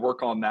started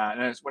work on that,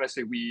 and when I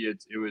say we,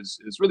 it was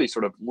really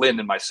sort of Lynn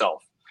and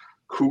myself,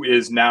 who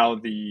is now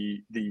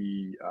the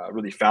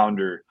really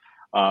founder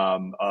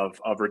of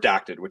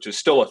Redacted, which is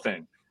still a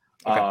thing.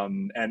 Okay.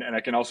 And I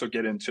can also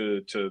get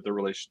into the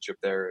relationship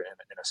there in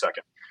a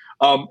second.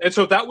 And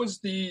so that was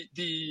the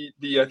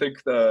I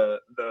think the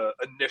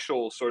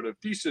initial sort of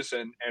thesis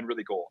and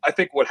really goal. I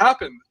think what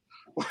happened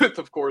with,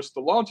 of course, the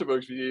launch of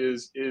OXBT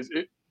is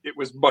it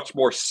was much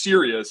more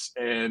serious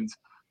and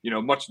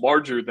much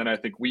larger than I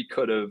think we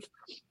could have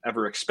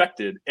ever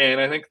expected. And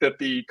I think that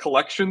the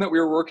collection that we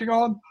were working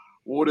on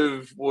would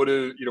have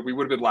we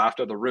would have been laughed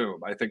out of the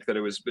room. I think that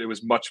it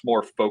was much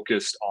more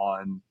focused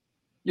on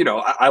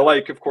I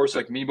like, of course,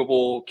 like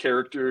memeable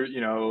character,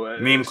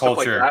 meme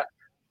culture. Like that.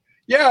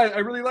 Yeah, I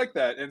really like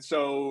that. And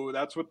so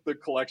that's what the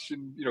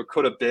collection,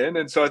 could have been.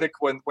 And so I think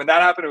when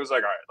that happened, it was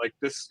like, all right, like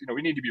this,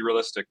 we need to be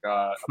realistic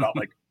about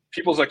like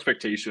people's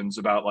expectations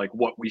about like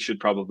what we should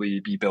probably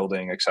be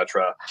building,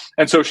 etc.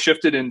 And so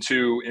shifted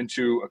into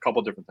a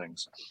couple different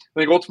things.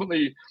 I think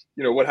ultimately,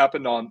 what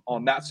happened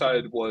on that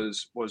side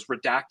was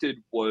Redacted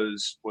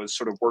was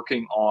sort of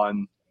working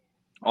on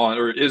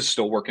or is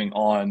still working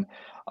on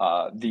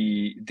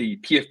the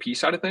PFP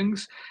side of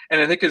things. And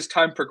I think as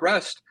time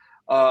progressed,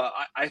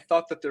 I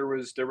thought that there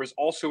was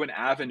also an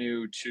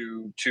avenue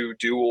to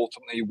do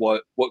ultimately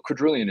what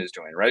Quadrillion is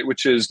doing, right?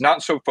 Which is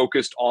not so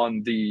focused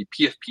on the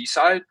PFP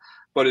side,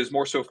 but is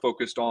more so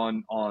focused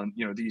on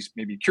these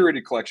maybe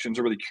curated collections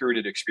or really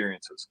curated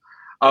experiences.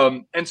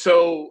 And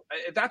so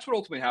that's what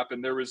ultimately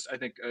happened. There was, I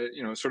think,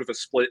 sort of a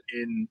split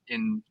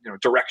in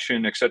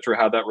direction, et cetera,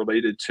 how that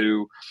related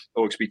to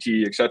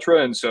OXBT, et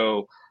cetera. And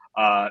so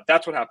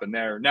that's what happened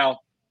there. Now,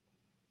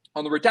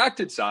 on the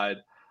Redacted side,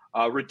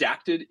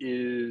 Redacted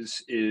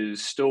is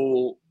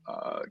still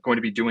going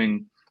to be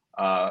doing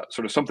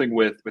sort of something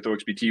with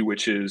OXBT,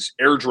 which is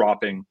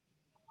airdropping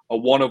a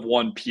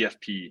one-of-one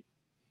PFP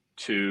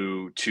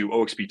to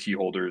OXBT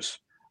holders,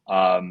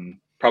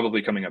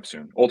 probably coming up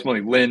soon.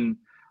 Ultimately,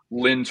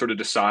 Lynn sort of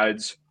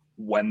decides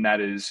when that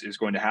is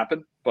going to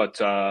happen, but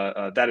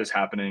that is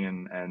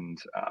happening, and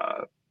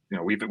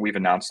we've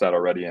announced that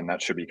already, and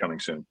that should be coming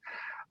soon.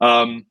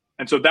 And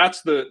so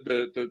that's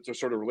the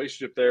sort of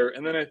relationship there.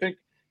 And then I think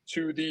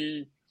to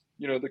the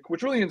the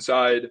Quadrillion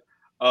side,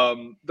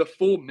 the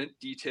full mint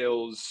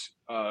details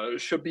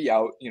should be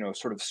out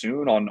sort of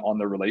soon on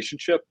the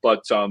relationship,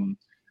 but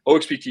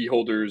OXBT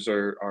holders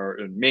are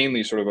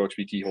mainly sort of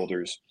OXBT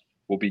holders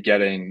will be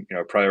getting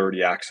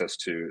priority access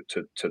to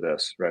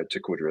this, right, to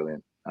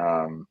Quadrillion.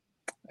 I'm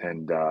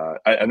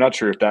not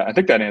sure if that, I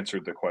think that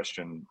answered the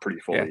question pretty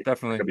fully. Yeah,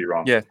 definitely. I could be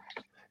wrong. Yeah,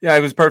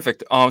 it was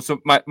perfect. So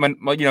my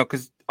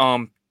because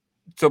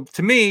So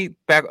to me,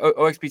 back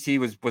OXPT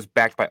was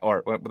backed by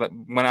art.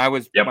 When I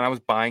was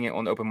buying it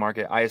on the open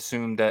market, I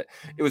assumed that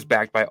it was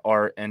backed by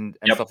art and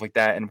stuff like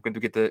that, and we're going to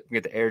get the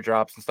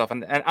airdrops and stuff.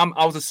 And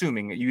I was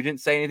assuming you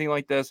didn't say anything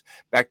like this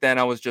back then.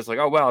 I was just like,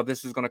 oh wow,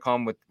 this is going to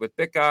come with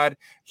BitGod,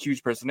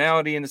 huge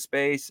personality in the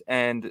space,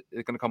 and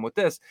it's going to come with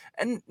this.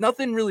 And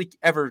nothing really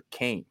ever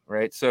came,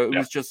 right? So it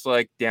was just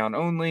like down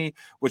only,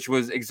 which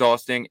was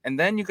exhausting. And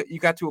then you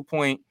got to a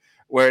point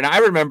where, and I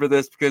remember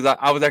this because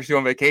I was actually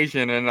on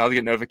vacation and I was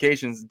getting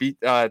notifications.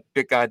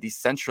 BitGod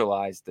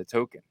decentralized the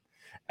token,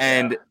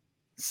 and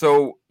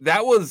so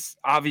that was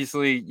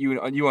obviously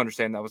you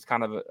understand that was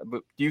kind of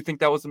but do you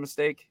think that was a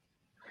mistake?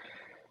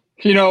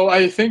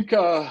 I think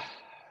I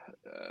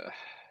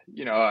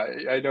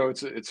know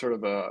it's sort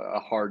of a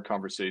hard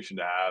conversation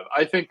to have.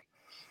 I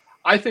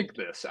think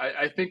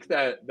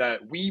that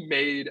we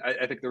made.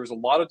 I think there was a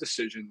lot of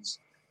decisions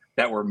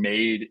that were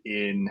made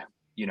in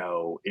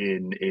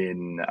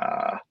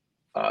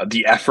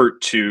the effort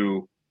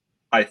to,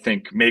 I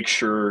think, make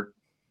sure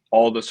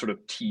all the sort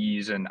of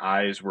T's and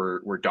I's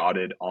were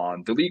dotted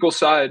on the legal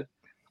side.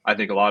 I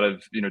think a lot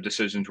of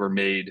decisions were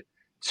made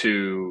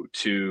to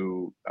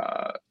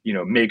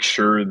make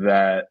sure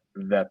that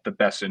the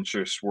best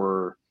interests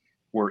were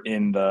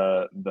in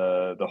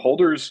the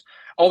holders,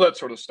 all that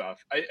sort of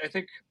stuff. I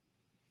think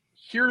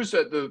here's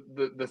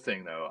the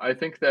thing though. I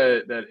think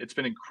that it's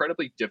been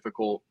incredibly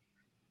difficult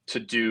to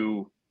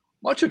do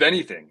much of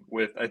anything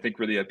with, I think,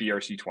 really a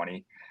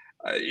BRC20.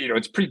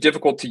 It's pretty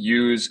difficult to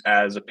use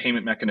as a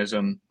payment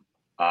mechanism.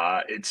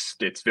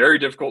 It's very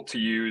difficult to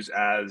use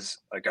as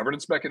a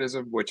governance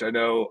mechanism, which I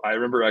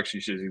remember actually,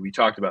 Shizzy, we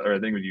talked about, or I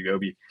think with you,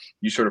 Gobi,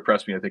 you sort of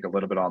pressed me, I think, a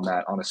little bit on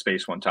that on a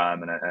space one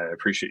time, and I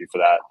appreciate you for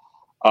that.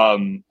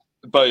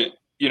 But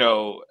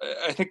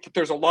I think that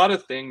there's a lot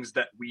of things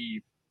that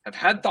we have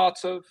had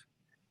thoughts of,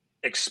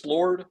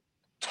 explored,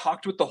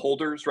 talked with the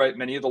holders, right?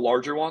 Many of the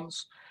larger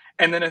ones.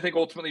 And then I think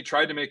ultimately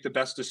tried to make the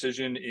best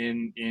decision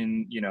in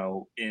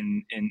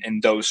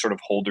those sort of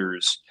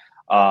holders,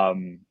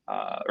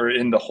 or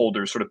in the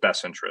holders' sort of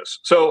best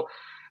interest. So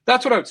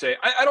that's what I would say.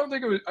 I don't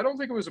think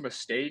it was a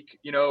mistake.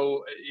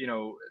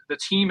 The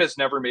team has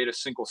never made a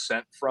single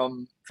cent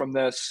from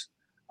this.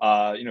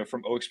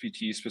 From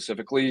OXPT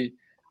specifically.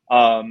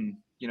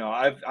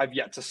 I've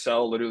yet to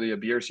sell literally a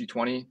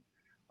BRC20.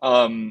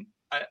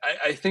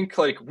 I think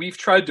like we've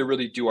tried to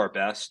really do our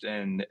best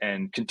and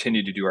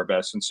continue to do our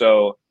best, and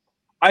so.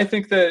 I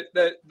think that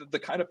the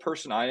kind of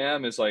person I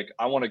am is like,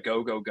 I want to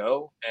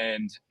go.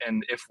 And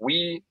if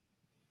we,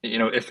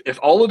 if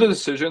all of the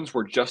decisions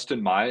were just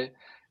in my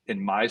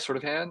sort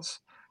of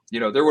hands,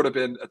 there would have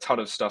been a ton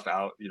of stuff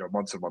out,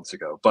 months and months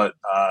ago. But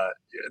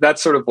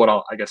that's sort of what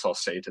I'll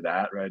say to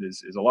that, right?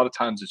 Is a lot of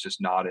times it's just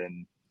not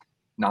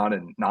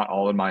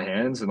all in my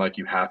hands. And like,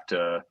 you have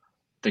to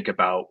think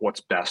about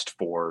what's best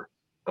for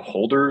the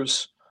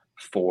holders,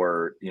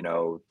 for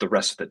the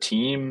rest of the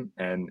team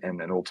and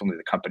ultimately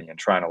the company, and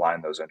try and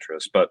align those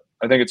interests. But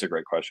I think it's a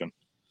great question.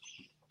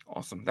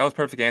 Awesome. That was a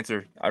perfect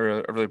answer. I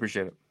really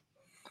appreciate it.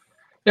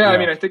 Yeah, I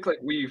mean, I think like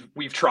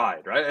we've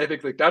tried, right? I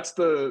think like that's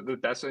the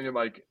best thing.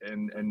 Like,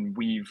 and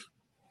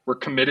we're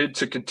committed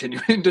to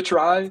continuing to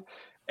try.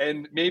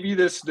 And maybe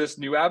this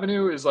new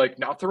avenue is like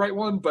not the right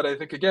one, but I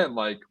think again,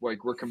 like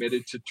we're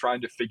committed to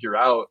trying to figure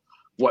out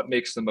what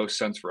makes the most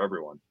sense for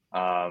everyone.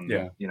 I'm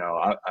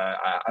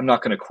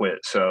not going to quit.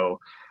 So,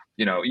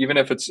 even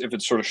if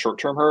it's sort of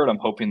short-term hurt, I'm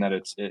hoping that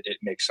it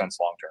makes sense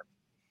long-term.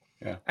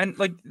 Yeah. And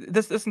like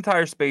this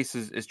entire space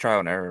is trial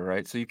and error,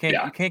 right? So you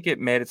can't get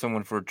mad at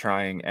someone for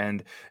trying.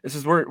 And this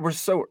is we're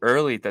so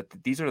early that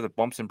these are the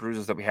bumps and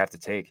bruises that we have to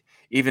take.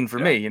 Even for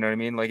me, you know what I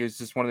mean? Like it's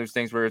just one of those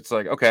things where it's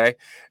like, okay,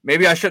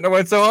 maybe I shouldn't have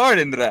went so hard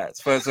into that.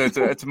 So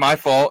it's my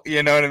fault,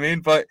 you know what I mean?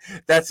 But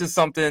that's just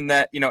something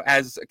that,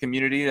 as a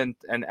community and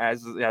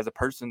as a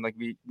person, like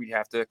we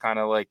have to kind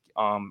of like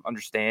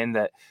understand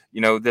that,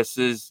 this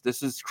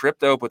is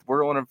crypto, but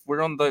we're on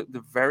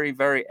the very,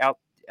 very out,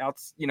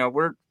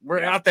 we're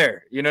out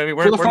there, you know what I mean?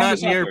 We're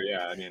not near.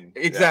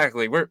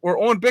 Exactly. We're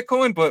on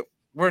Bitcoin, but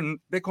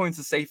Bitcoin's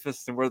the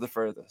safest and we're the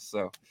furthest.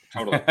 So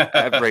totally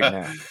right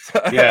now.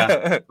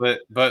 Yeah.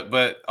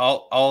 But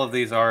all of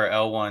these are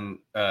L1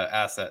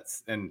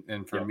 assets.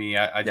 And for me,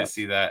 I just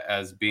see that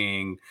as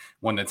being,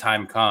 when the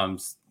time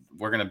comes,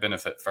 we're going to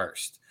benefit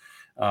first.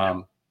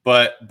 And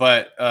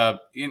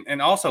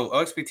also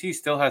OXPT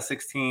still has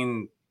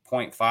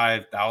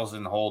 16.5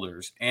 thousand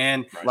holders,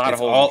 and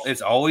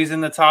it's always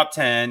in the top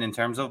 10 in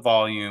terms of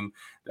volume.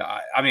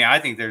 I mean, I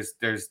think there's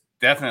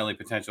definitely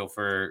potential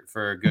for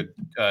a good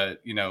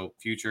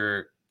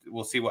future.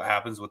 We'll see what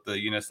happens with the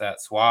Unisat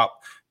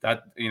swap.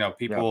 That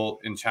people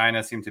in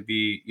China seem to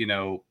be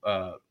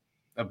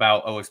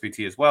about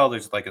OXPT as well.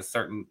 There's like a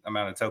certain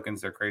amount of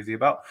tokens they're crazy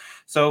about.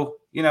 So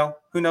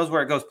who knows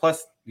where it goes.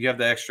 Plus you have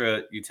the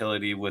extra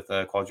utility with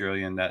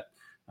Quadrillion that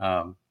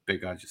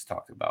BitGod just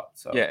talked about.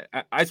 So yeah,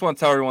 I just want to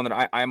tell everyone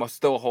that I'm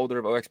still a holder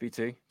of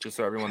OXPT, just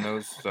so everyone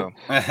knows. So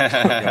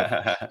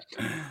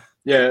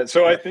yeah,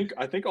 so I think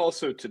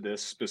also to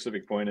this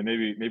specific point, and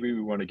maybe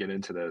we want to get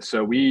into this.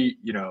 So we,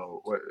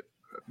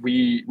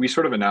 we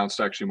sort of announced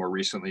actually more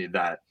recently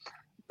that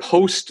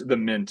post the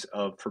mint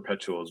of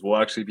perpetuals, we'll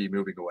actually be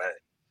moving away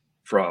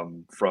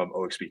from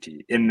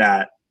OXPT. In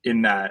that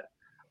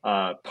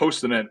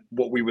post the mint,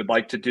 what we would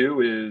like to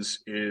do is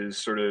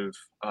sort of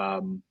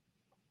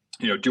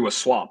do a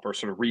swap or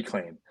sort of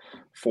reclaim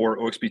for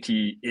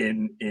OXPT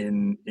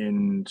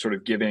in sort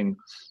of giving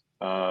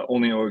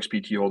only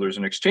OXPT holders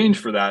in exchange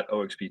for that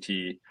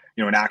OXPT,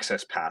 an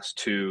access pass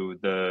to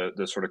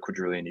the sort of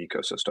Quadrillion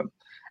ecosystem.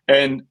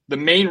 And the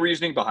main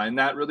reasoning behind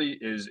that really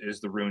is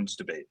the runes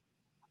debate.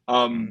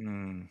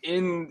 In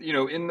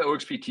the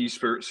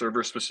OXPT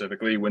server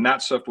specifically, when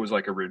that stuff was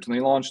like originally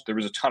launched, there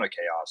was a ton of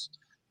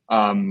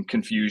chaos,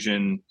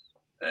 confusion,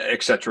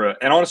 etc.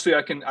 And honestly,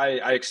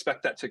 I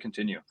expect that to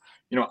continue.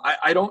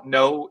 I don't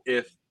know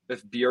if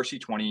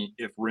BRC20,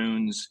 if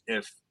runes,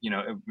 if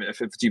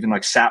it's even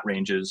like SAT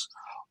ranges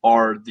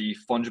are the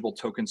fungible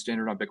token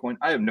standard on Bitcoin.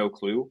 I have no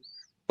clue,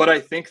 but I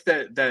think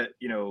that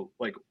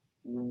like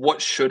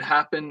what should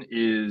happen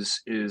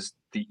is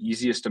the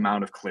easiest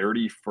amount of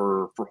clarity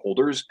for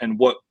holders, and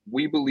what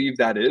we believe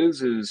that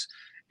is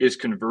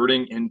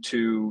converting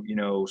into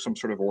some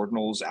sort of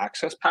ordinals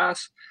access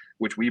pass,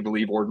 which we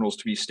believe ordinals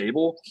to be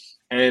stable,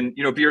 and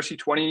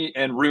BRC20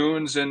 and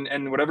runes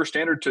and whatever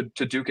standard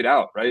to duke it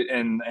out, right?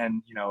 And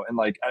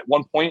like at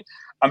one point,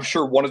 I'm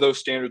sure one of those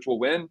standards will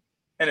win,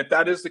 and if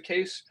that is the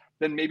case,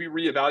 then maybe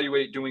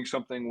reevaluate doing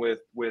something with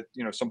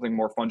something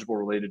more fungible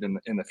related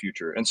in the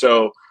future. And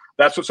so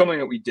that's something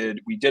that we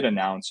did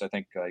announce, I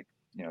think, like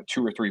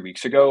 2 or 3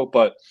 weeks ago.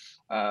 But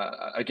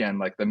again,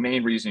 like the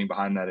main reasoning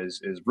behind that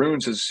is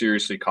runes has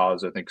seriously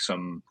caused, I think,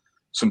 some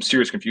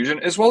serious confusion,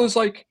 as well as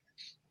like,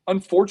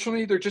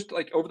 unfortunately, they're just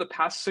like over the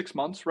past 6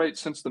 months, right,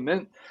 since the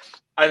mint,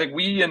 I think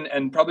we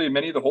and probably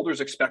many of the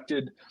holders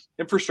expected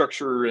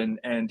infrastructure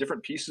and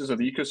different pieces of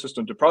the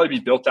ecosystem to probably be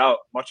built out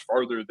much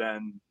farther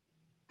than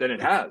it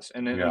has.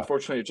 And then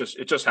unfortunately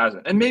it just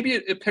hasn't. And maybe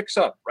it picks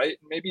up, right?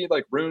 Maybe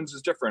like runes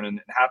is different and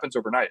it happens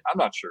overnight. I'm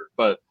not sure.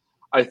 But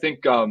I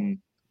think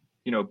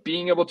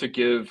being able to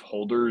give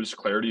holders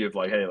clarity of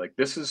like, hey, like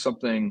this is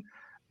something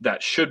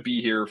that should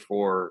be here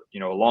for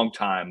a long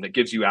time, that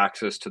gives you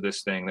access to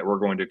this thing that we're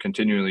going to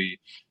continually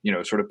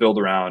sort of build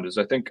around, is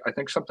I think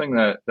something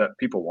that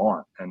people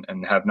want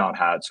and have not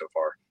had so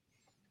far,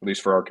 at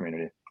least for our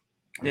community.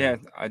 Yeah,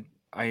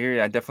 I hear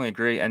you. I definitely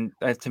agree. And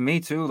to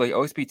me too, like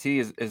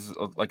OXPT is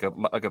like a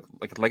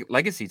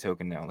legacy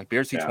token now. Like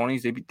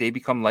BRC20s, they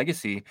become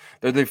legacy.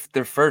 They're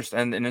first,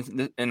 and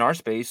in our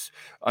space,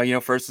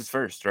 first is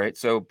first, right?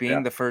 So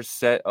being the first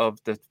set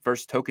of the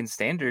first token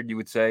standard, you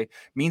would say,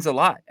 means a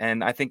lot.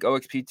 And I think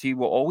OXPT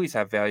will always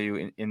have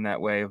value in that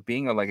way of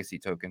being a legacy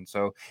token.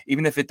 So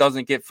even if it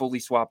doesn't get fully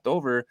swapped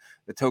over,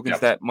 the tokens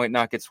that might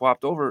not get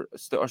swapped over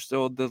are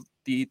still the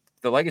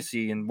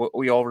legacy and what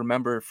we all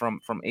remember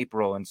from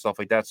April and stuff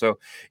like that. So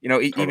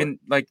even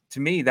like to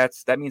me, that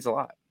means a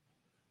lot.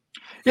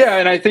 Yeah,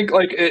 and I think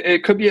like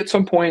it could be at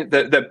some point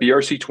that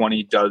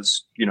BRC20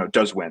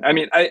 does win. I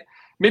mean,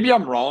 maybe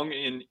I'm wrong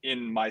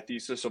in my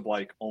thesis of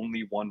like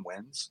only one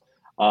wins.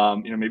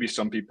 Maybe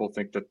some people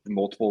think that the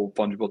multiple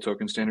fungible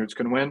token standards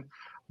can win,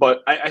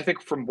 but I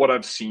think from what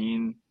I've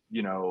seen,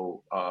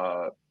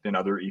 in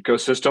other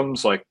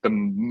ecosystems, like the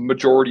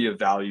majority of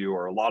value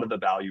or a lot of the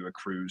value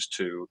accrues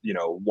to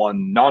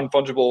one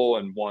non-fungible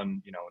and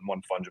one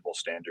fungible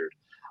standard.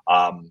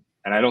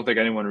 And I don't think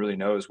anyone really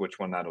knows which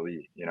one that'll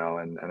be,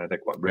 and I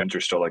think runes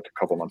are still like a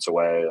couple months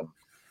away,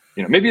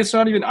 and maybe it's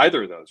not even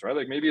either of those, right?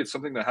 Like maybe it's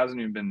something that hasn't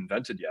even been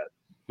invented yet.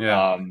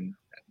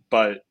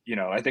 But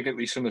I think at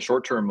least in the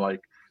short term,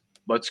 like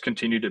let's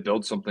continue to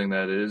build something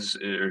that is,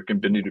 or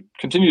continue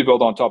to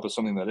build on top of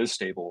something that is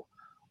stable,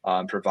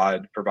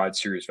 provide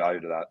serious value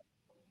to that.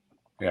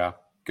 Yeah,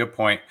 good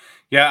point.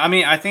 Yeah, I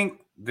mean, I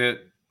think that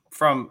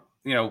from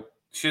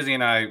Shizzy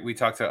and I, we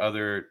talk to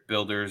other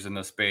builders in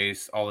the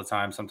space all the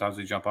time. Sometimes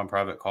we jump on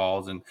private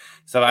calls, and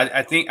so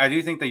I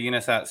do think the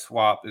Unisat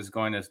swap is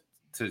going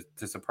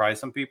to surprise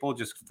some people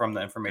just from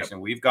the information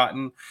we've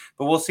gotten.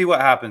 But we'll see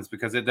what happens,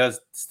 because it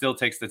does still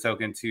takes the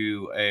token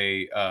to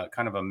a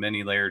kind of a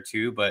mini layer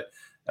 2. But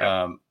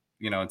in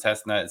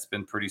testnet, it's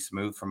been pretty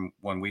smooth from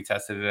when we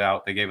tested it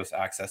out. They gave us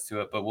access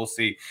to it, but we'll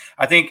see.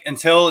 I think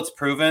until it's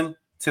proven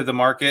to the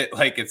market,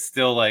 like it's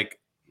still like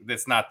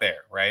it's not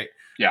there, right?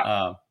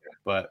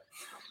 But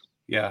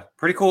yeah,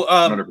 pretty cool.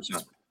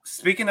 100%.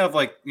 Speaking of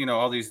like,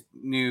 all these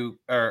new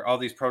or all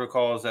these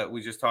protocols that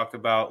we just talked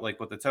about, like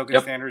with the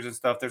token standards and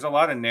stuff, there's a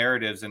lot of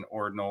narratives in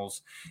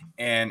ordinals.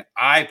 And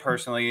I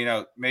personally,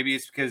 maybe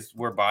it's because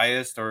we're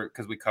biased or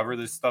because we cover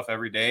this stuff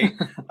every day,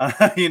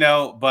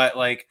 but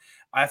like,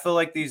 I feel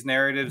like these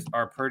narratives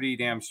are pretty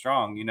damn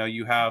strong.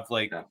 You have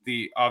like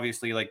the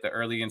obviously like the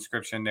early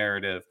inscription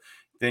narrative.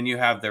 Then you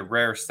have the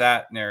rare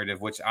sat narrative,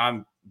 which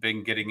I'm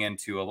been getting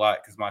into a lot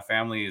because my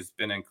family has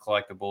been in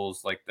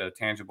collectibles, like the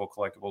tangible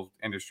collectibles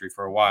industry,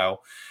 for a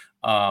while.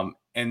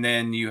 And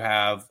then you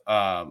have,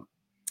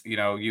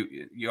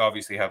 you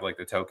obviously have like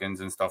the tokens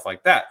and stuff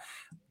like that.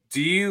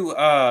 Do you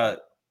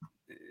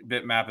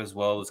bitmap as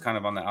well is kind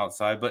of on the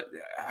outside, but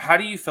how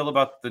do you feel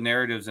about the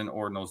narratives in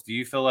ordinals? Do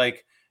you feel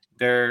like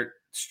they're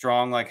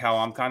strong like how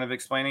I'm kind of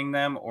explaining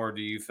them, or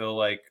do you feel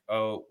like,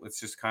 oh, it's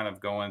just kind of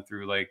going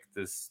through like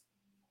this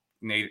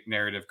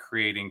narrative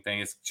creating thing?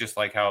 It's just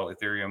like how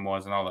Ethereum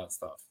was and all that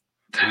stuff.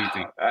 What do you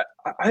think?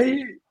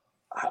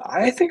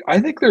 I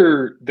think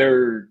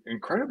they're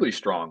incredibly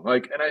strong.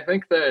 Like, and I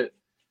think that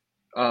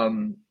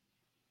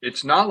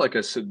it's not like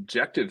a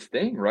subjective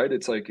thing, right?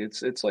 It's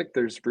like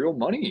there's real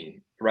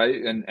money,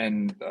 right?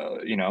 And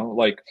you know,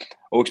 like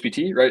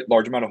OXBT, right?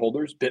 Large amount of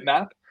holders,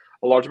 Bitmap,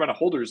 a large amount of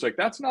holders. Like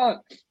that's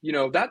not, you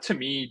know, that to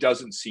me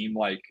doesn't seem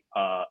like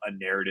a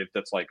narrative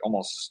that's like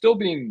almost still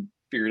being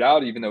figured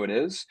out, even though it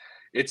is.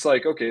 It's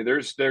like, okay,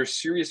 there's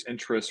serious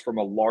interest from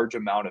a large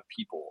amount of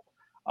people.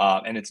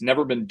 And it's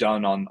never been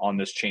done on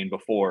this chain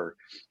before.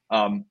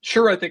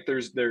 Sure, I think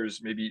there's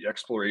maybe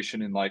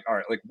exploration in like, all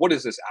right, like what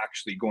is this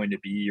actually going to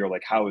be, or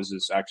like how is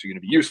this actually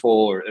going to be useful,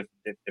 or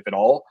if at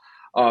all.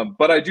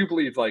 But I do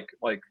believe like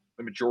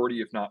the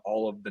majority, if not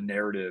all, of the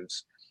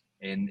narratives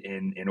in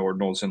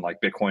ordinals and like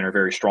Bitcoin are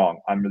very strong.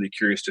 I'm really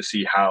curious to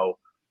see how,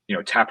 you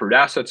know, taproot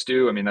assets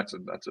do. I mean, that's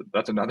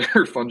another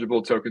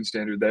fungible token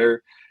standard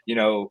there. You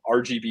know,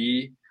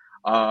 RGB.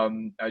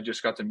 I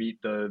just got to meet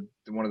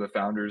one of the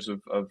founders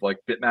of like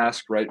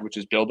Bitmask, right, which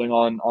is building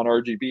on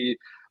RGB.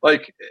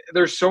 Like,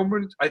 there's so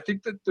much. I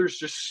think that there's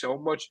just so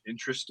much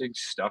interesting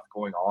stuff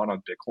going on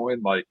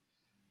Bitcoin. Like,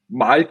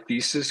 my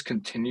thesis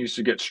continues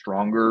to get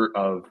stronger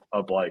of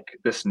like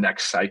this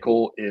next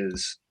cycle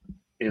is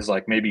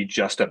like maybe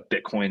just a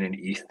Bitcoin and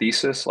ETH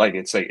thesis. Like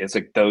it's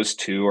like those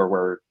two are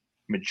where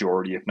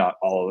majority, if not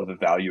all, of the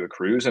value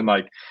accrues. And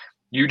like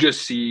you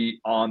just see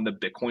on the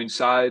Bitcoin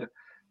side,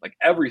 like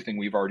everything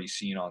we've already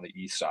seen on the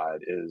ETH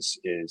side is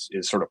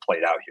sort of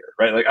played out here,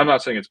 right? Like I'm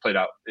not saying it's played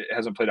out, it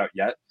hasn't played out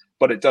yet,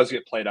 but it does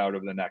get played out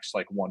over the next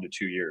like 1 to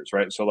 2 years,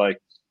 right? So like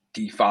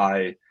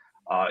DeFi,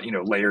 you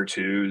know, layer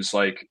twos,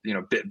 like, you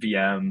know,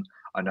 BitVM,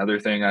 another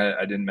thing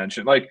I didn't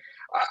mention. Like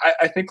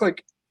I think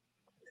like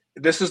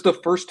this is the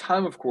first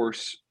time, of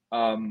course.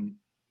 I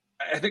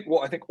think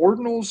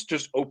ordinals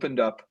just opened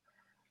up,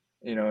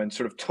 you know, and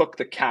sort of took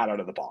the cat out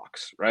of the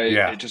box, right?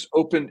 Yeah.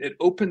 It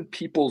opened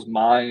people's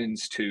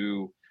minds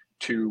to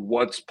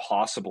what's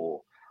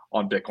possible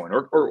on Bitcoin,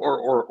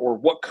 or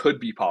what could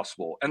be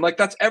possible, and like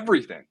that's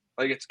everything.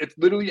 Like it's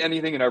literally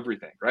anything and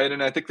everything, right?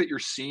 And I think that you're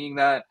seeing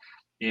that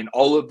in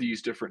all of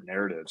these different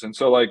narratives. And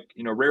so, like,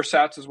 you know, rare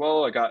sats as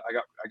well. I got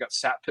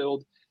sat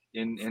pilled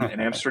in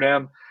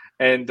Amsterdam,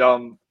 and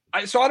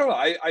I don't know.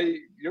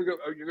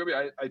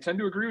 I tend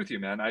to agree with you,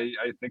 man. I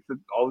think that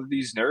all of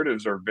these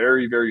narratives are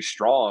very, very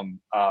strong.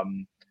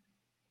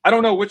 I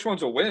don't know which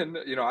ones will win.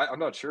 You know, I'm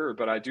not sure,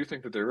 but I do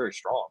think that they're very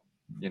strong.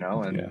 You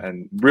know,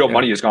 and real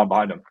money has gone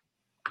behind them.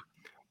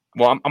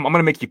 Well, I'm going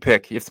to make you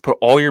pick. You have to put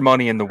all your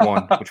money into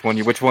one. Which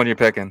one you're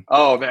picking?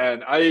 Oh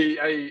man,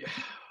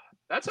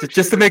 that's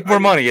just to make more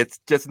money. It's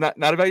just not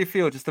about your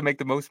field, just to make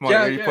the most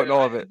money. You're putting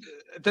all of it.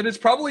 Then it's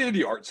probably in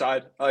the art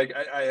side. Like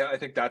I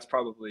think that's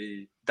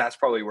probably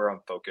where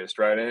I'm focused,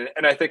 right?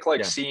 And I think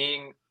like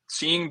seeing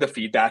the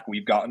feedback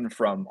we've gotten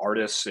from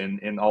artists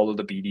in all of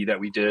the BD that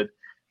we did,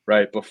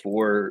 right,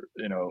 before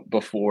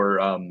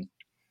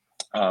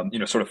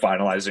sort of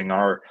finalizing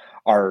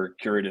our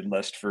curated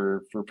list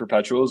for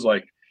perpetuals,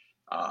 like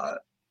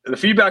the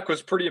feedback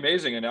was pretty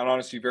amazing and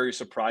honestly very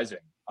surprising.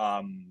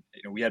 You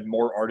know, we had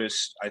more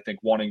artists, I think,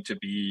 wanting to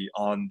be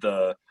on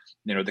the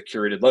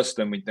curated list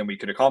than we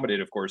could accommodate,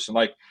 of course. And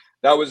like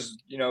that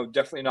was, you know,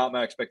 definitely not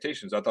my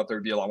expectations. I thought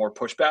there'd be a lot more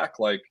pushback,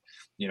 like,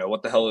 you know,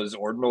 what the hell is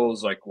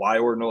ordinals? Like, why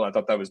ordinal? I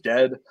thought that was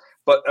dead.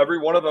 But every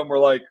one of them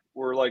were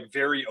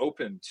very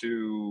open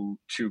to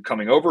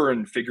coming over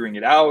and figuring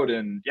it out.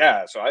 And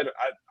yeah, so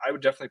I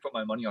would definitely put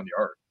my money on the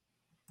art.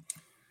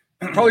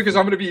 Probably because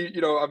I'm going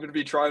to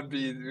be trying to be,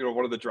 you know,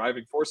 one of the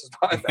driving forces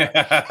behind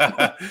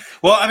that.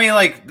 Well, I mean,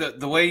 like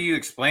the way you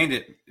explained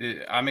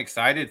it, I'm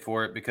excited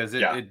for it because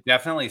it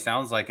definitely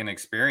sounds like an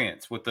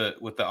experience with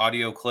the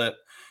audio clip,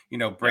 you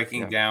know,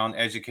 breaking down,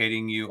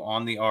 educating you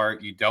on the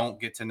art. You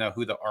don't get to know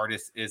who the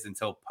artist is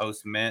until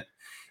post mint.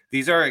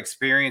 These are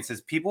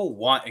experiences. People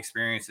want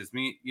experiences.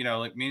 Me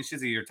and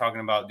Shizzy, you're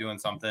talking about doing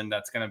something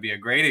that's going to be a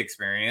great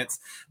experience,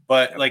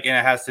 but like, and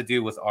it has to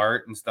do with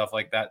art and stuff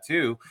like that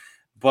too.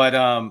 But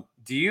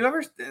do you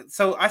ever?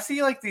 So I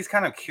see like these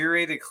kind of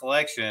curated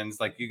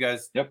collections, like you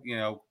guys, you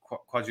know,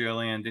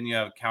 Quadrillion. Then you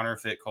have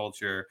counterfeit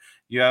culture.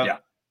 You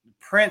have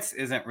Prince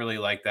isn't really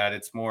like that.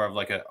 It's more of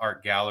like an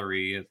art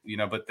gallery, you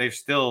know. But they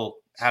still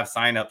have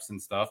signups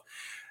and stuff.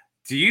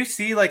 Do you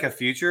see like a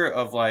future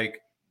of like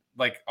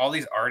all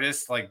these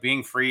artists like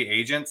being free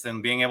agents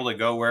and being able to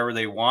go wherever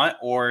they want,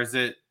 or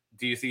do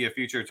you see a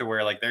future to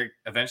where like they're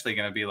eventually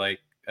going to be like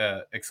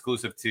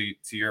exclusive to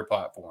your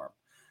platform?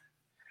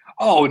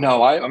 Oh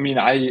no, I mean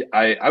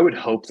I would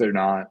hope they're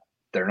not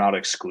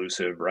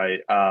exclusive, right?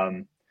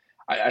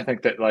 I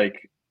think that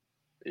like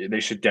they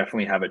should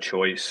definitely have a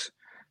choice,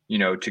 you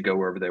know, to go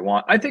wherever they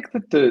want. I think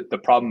that the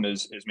problem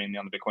is mainly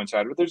on the Bitcoin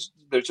side, but there's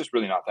just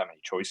really not that many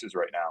choices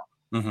right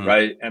now,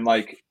 right? And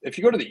like if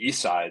you go to the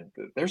East side,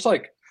 there's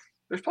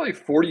there's probably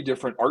 40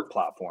 different art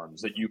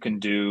platforms that you can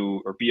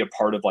do or be a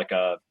part of, like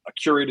a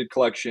curated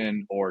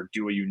collection, or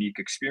do a unique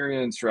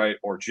experience, right?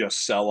 Or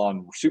just sell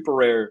on super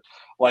rare.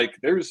 Like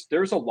there's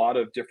a lot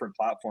of different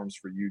platforms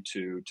for you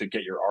to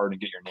get your art and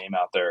get your name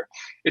out there.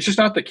 It's just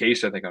not the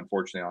case, I think,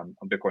 unfortunately, on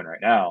Bitcoin right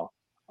now.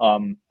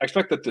 I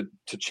expect that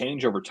to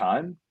change over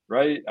time,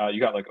 right? You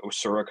got like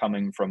Osura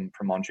coming from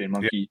On-Chain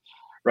Monkey,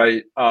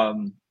 right?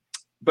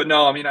 But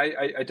no, I mean,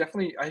 I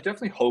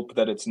definitely hope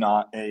that it's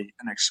not an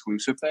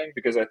exclusive thing,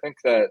 because I think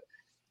that,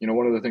 you know,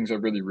 one of the things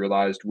I've really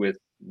realized with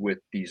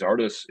these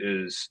artists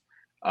is,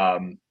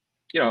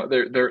 you know,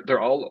 they're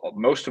all,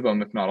 most of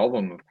them, if not all of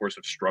them, of course,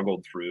 have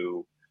struggled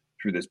through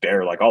this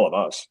bear, like all of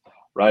us,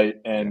 right?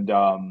 And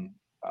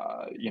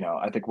you know,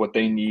 I think what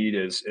they need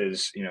is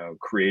you know,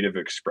 creative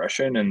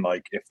expression, and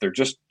like if they're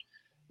just,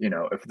 you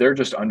know, if they're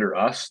just under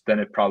us, then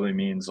it probably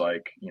means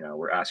like, you know,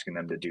 we're asking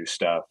them to do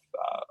stuff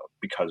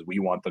because we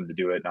want them to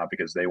do it, not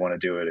because they want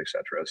to do it,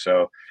 etc.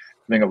 So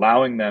I think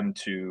allowing them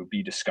to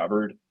be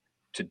discovered,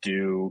 to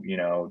do, you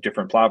know,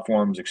 different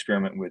platforms,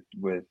 experiment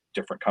with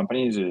different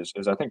companies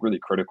is I think really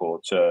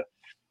critical to,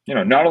 you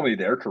know, not only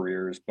their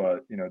careers, but,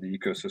 you know, the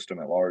ecosystem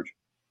at large.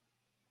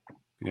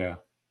 Yeah.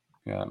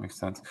 Yeah, that makes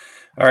sense.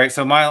 All right.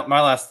 So my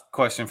last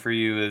question for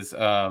you is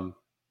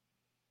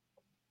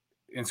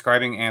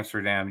Inscribing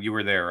Amsterdam. You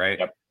were there, right?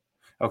 Yep.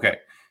 Okay.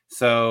 Yep.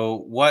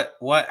 So what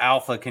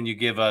alpha can you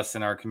give us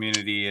in our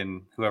community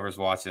and whoever's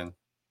watching?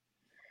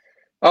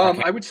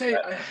 I would say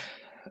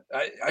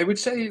I would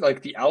say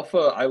like the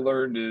alpha I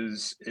learned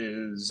is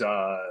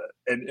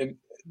and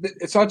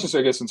it's not just,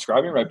 I guess,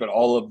 inscribing, right, but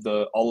all of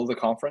the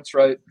conference,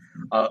 right?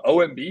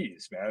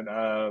 OMBs, man.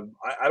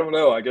 I don't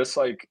know. I guess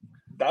like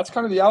that's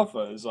kind of the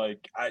alpha, is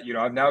like, you know,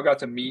 I've now got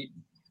to meet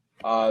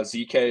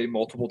ZK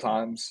multiple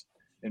times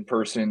in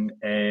person,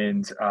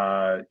 and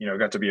you know,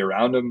 got to be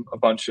around him a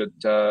bunch at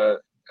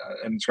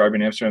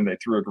Inscribing Amsterdam. They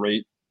threw a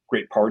great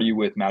party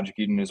with Magic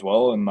Eden as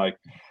well, and like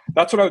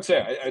that's what I would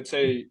say. I'd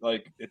say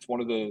like it's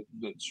one of the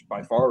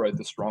by far, right,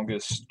 the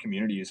strongest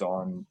communities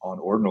on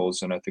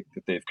ordinals, and I think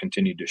that they've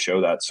continued to show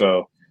that.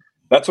 So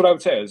that's what I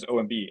would say is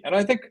OMB. And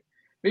I think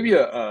maybe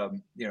a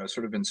you know,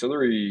 sort of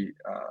ancillary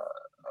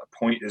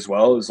point as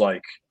well is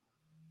like,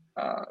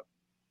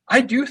 I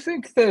do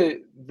think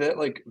that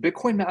like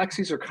Bitcoin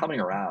maxis are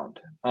coming around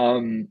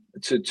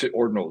to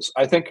ordinals.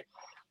 I think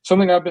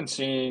something I've been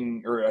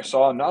seeing, or I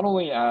saw not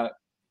only at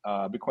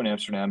Bitcoin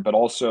Amsterdam, but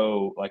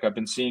also like I've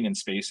been seeing in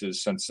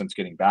spaces since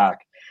getting back,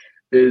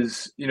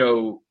 is, you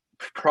know,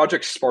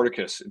 Project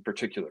Spartacus in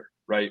particular,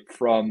 right,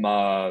 from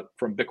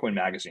Bitcoin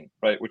Magazine,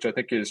 right, which I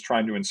think is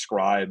trying to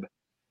inscribe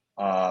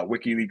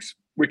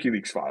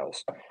WikiLeaks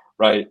files,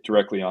 right,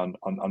 directly on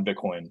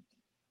Bitcoin.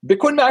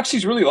 Bitcoin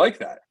maxis really like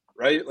that,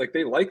 right? Like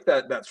they like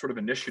that sort of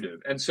initiative.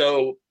 And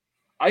so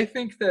I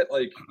think that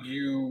like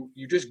you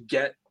just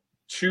get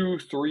 2,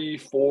 3,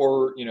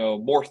 4, you know,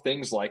 more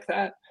things like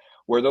that,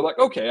 where they're like,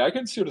 okay, I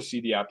can sort of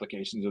see the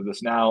applications of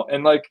this now.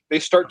 And like they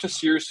start to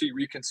seriously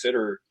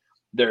reconsider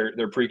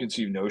their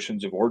preconceived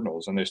notions of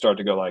ordinals, and they start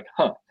to go like,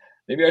 huh,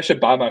 maybe I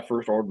should buy my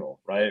first ordinal,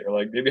 right? Or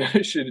like maybe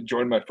I should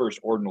join my first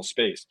ordinal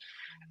space.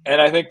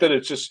 And I think that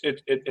it's just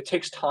it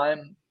takes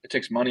time, it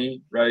takes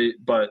money, right?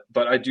 But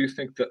I do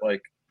think that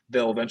like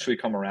they'll eventually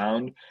come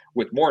around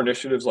with more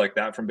initiatives like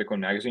that from Bitcoin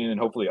Magazine, and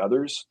hopefully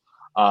others.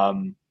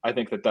 I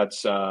think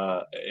that's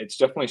it's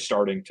definitely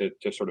starting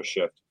to sort of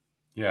shift.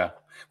 Yeah.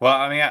 Well,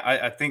 I mean,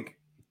 I think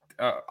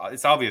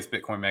it's obvious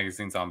Bitcoin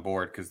Magazine's on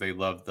board because they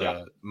love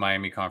the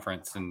Miami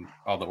conference and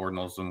all the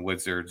ordinals and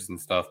wizards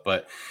and stuff.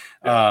 But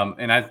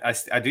and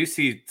I do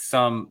see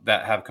some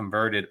that have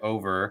converted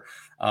over,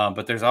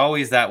 but there's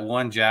always that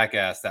one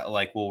jackass that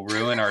like will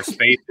ruin our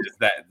spaces.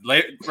 That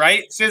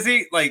right,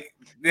 Shizzy? Like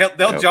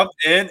they'll jump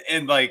in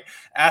and like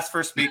ask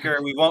for a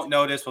speaker. We won't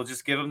notice. We'll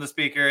just give them the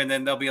speaker, and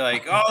then they'll be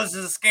like, "Oh, this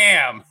is a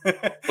scam."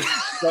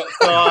 so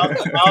I'll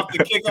have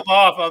to kick them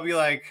off. I'll be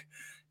like,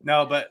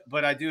 no,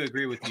 but I do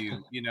agree with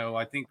you. You know,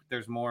 I think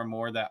there's more and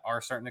more that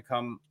are starting to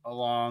come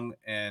along,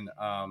 and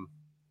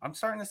I'm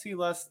starting to see a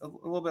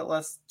little bit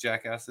less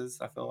jackasses.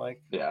 I feel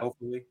like,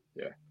 hopefully,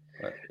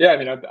 But, I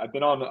mean, I've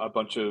been on a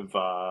bunch of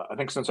I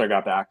think since I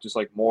got back, just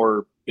like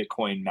more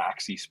Bitcoin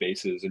maxi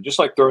spaces, and just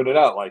like throwing it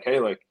out, like, hey,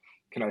 like,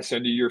 can I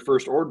send you your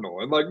first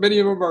ordinal? And like many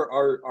of them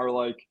are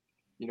like,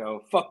 you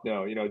know, fuck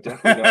no, you know,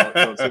 definitely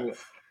don't send it.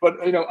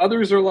 But, you know,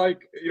 others are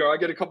like, you know, I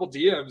get a couple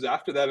DMs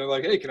after that and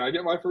like, hey, can I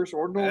get my first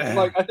ordinal? And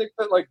like, I think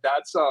that like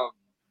that's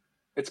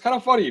it's kind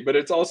of funny, but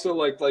it's also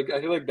like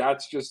I feel like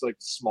that's just like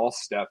small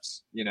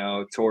steps, you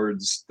know,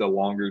 towards the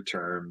longer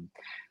term,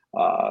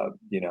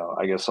 you know,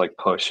 I guess like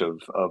push of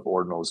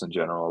ordinals in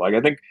general. Like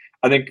I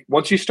think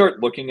once you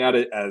start looking at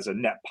it as a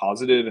net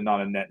positive and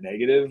not a net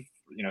negative,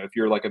 you know, if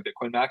you're like a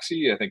Bitcoin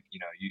maxi, I think, you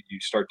know, you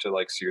start to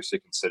like seriously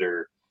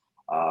consider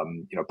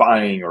you know,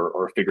 buying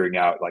or figuring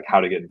out like how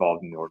to get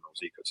involved in the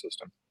ordinals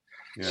ecosystem.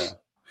 Yeah.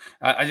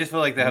 I just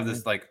feel like they have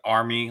this like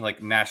army,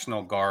 like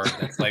National Guard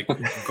that's like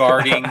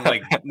guarding,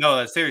 like,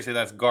 no, seriously,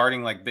 that's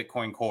guarding like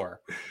Bitcoin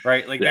Core,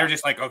 right? Like they're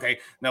just like, okay,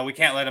 no, we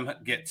can't let them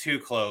get too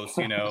close,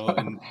 you know,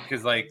 and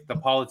because like the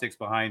politics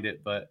behind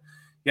it. But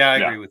Yeah, I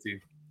agree with you.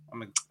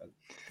 I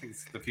think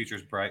the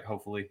future's bright,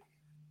 hopefully.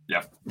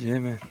 Yeah. Yeah,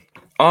 man.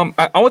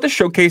 I want to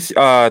showcase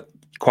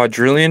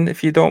Quadrillion,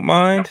 if you don't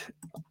mind.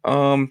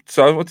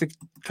 So I want to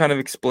kind of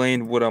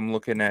explain what I'm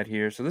looking at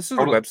here. So this is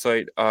the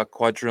website,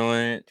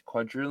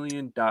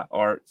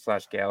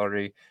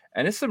 quadrillion.art/gallery,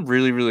 and it's some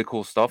really, really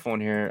cool stuff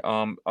on here.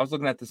 I was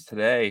looking at this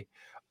today.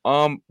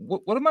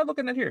 What am I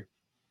looking at here?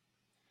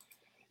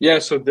 Yeah,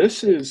 so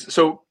this is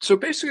so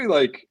basically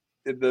like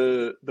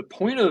the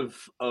point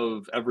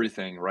of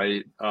everything,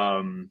 right?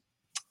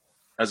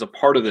 As a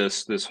part of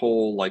this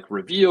whole like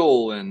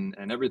reveal and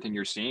everything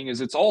you're seeing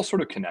is it's all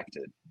sort of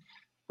connected,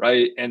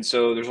 right? And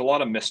so there's a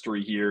lot of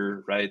mystery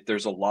here, right?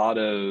 There's a lot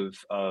of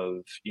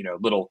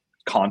little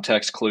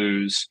context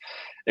clues,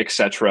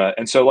 etc.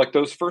 And so like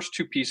those first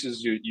two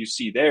pieces you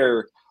see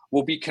there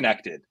will be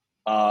connected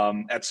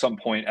at some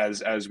point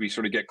as we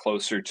sort of get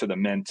closer to the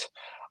mint.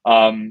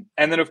 And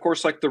then of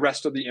course like the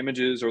rest of the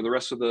images or the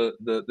rest of the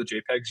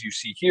JPEGs you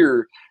see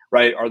here,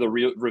 right, are the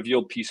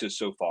revealed pieces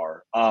so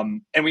far.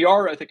 And we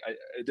are, I think I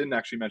didn't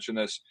actually mention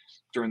this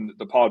during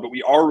the pod, but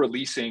we are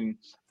releasing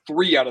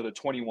 3 out of the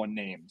 21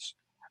 names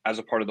as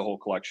a part of the whole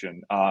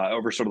collection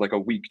over sort of like a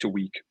week to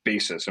week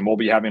basis. And we'll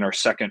be having our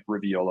second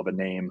reveal of a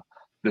name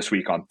this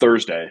week on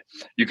Thursday.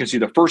 You can see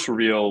the first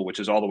reveal, which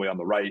is all the way on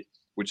the right,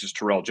 which is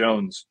Terrell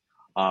Jones.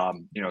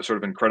 Sort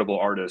of incredible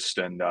artist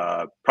and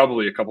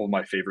probably a couple of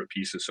my favorite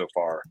pieces so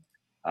far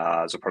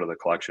as a part of the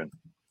collection.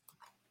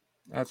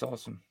 That's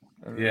awesome.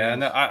 Yeah,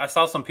 and I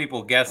saw some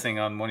people guessing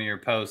on one of your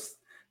posts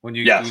when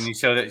you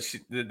showed it,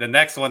 the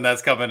next one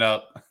that's coming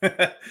up.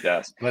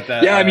 Yes, but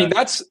that, I mean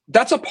that's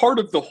a part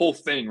of the whole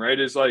thing, right?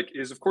 Is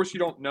of course you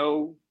don't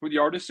know who the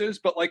artist is,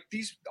 but like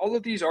all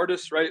of these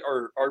artists, right,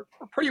 are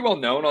pretty well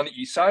known on the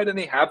East Side, and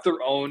they have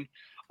their own.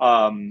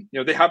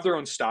 They have their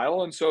own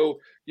style, and so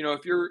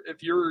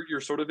if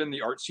you're sort of in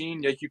the art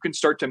scene, you can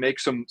start to make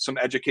some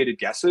educated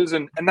guesses,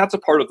 and that's a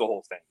part of the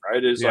whole thing,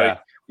 right? Is like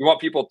we want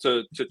people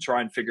to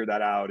try and figure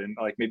that out, and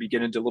like maybe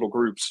get into little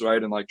groups,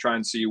 right, and like try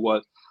and see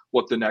what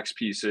the next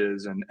piece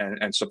is and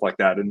stuff like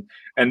that, and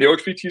the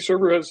OXPT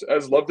server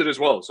has loved it as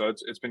well. So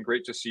it's been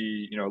great to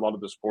see a lot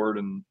of the support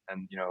and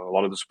a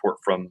lot of the support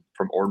from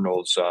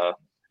Ordinals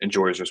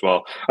enjoyers as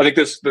well. I think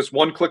this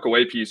one click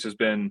away piece has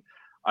been,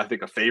 I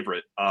think, a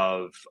favorite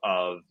of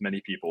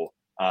many people,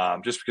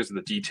 just because of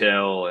the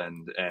detail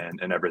and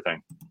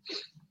everything.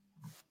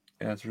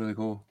 Yeah, that's really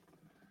cool.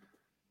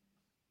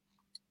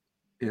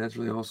 Yeah, that's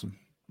really awesome.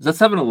 Is that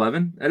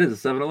 7-Eleven? That is a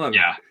 7-Eleven.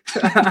 Yeah.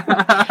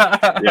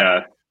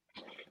 Yeah.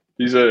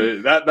 He's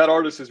that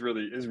artist is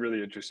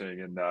really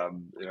interesting, and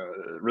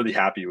really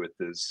happy with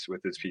this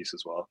piece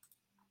as well.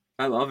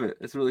 I love it.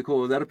 It's really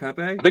cool. Is that a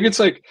Pepe? I think it's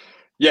like,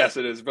 yes,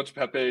 it is a bunch of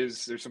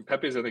Pepes. There's some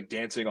Pepes, I think,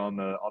 dancing on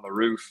the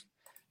roof.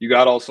 You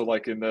got also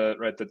like in the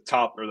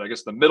top, or I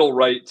guess the middle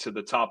right to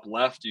the top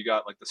left, you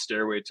got like the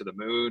Stairway to the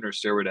Moon or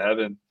Stairway to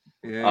Heaven.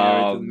 Yeah,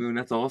 right to the moon.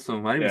 That's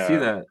awesome. I didn't even see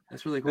that.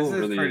 That's really cool.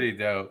 This is pretty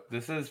dope.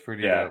 This is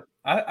pretty dope.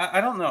 I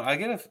don't know.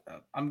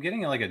 I'm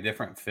getting like a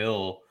different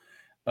feel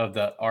of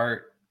the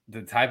art,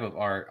 the type of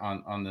art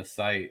on the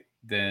site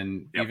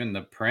than even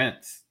the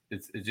prints.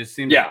 It just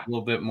seems a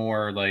little bit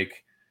more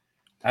like,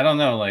 I don't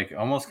know, like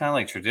almost kind of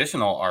like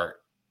traditional art,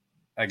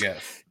 I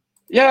guess.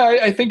 Yeah,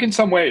 I think in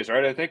some ways,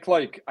 right? I think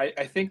like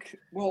I think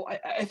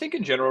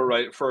in general,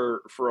 right,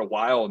 for a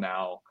while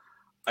now,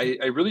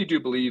 I really do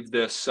believe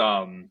this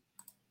the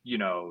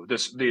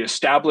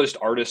established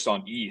artists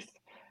on ETH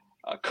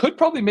could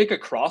probably make a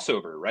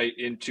crossover, right,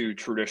 into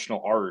traditional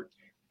art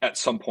at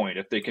some point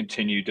if they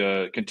continue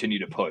to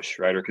push,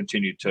 right, or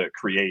continue to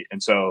create.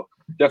 And so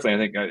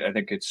definitely I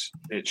think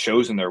it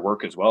shows in their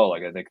work as well.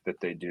 Like I think that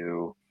they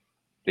do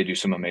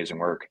some amazing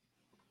work.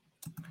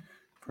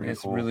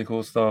 It's really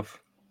cool stuff.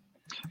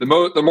 The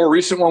more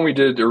recent one we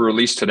did, or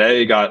released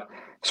today, got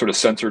sort of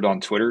censored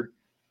on Twitter.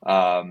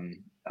 But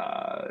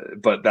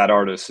that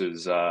artist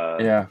is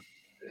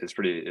it's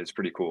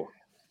pretty cool.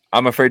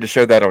 I'm afraid to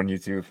show that on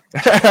YouTube.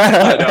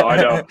 I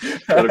know.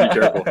 Gotta be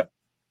careful.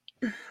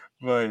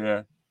 But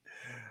yeah.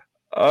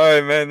 All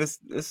right, man. This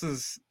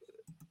has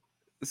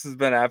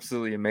been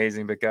absolutely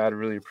amazing. But God, I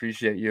really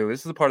appreciate you.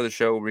 This is a part of the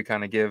show where we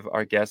kind of give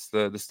our guests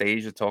the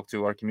stage to talk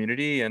to our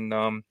community, and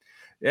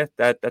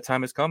that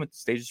time has come. The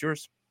stage is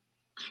yours.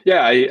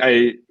 Yeah,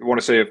 I want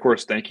to say, of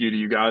course, thank you to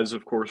you guys,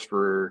 of course,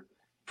 for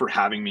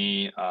having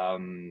me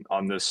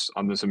on this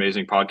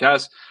amazing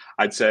podcast.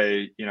 I'd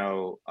say,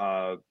 not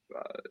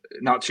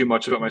too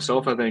much about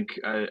myself. I think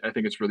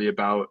it's really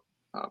about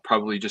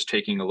probably just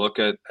taking a look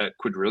at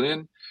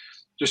Quadrillion,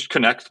 just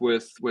connect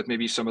with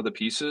maybe some of the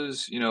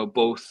pieces,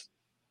 both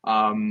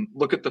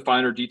look at the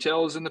finer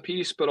details in the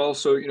piece, but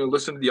also,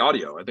 listen to the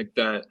audio. I think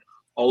that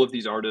all of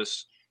these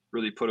artists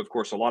really put, of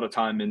course, a lot of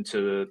time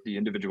into the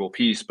individual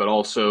piece, but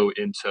also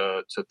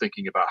into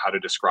thinking about how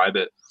to describe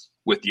it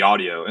with the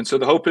audio. And so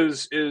the hope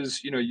is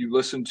you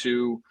listen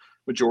to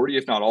majority,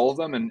 if not all of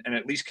them, and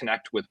at least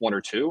connect with one or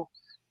two.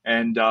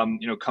 And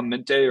come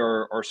mint day,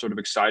 are sort of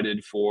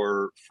excited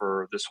for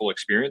this whole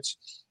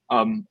experience.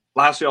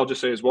 Lastly, I'll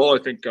just say as well, I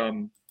think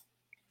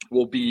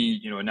we'll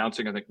be,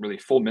 announcing, I think, really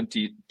full mint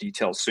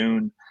details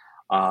soon.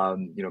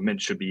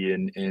 Mint should be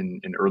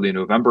in early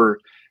November,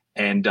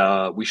 and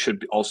we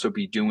should also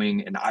be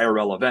doing an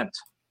IRL event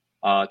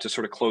to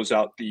sort of close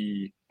out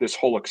this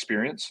whole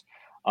experience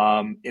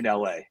in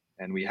LA.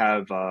 And we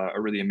have a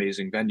really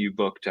amazing venue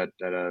booked at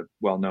a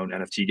well-known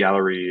NFT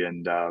gallery.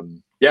 And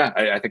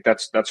I think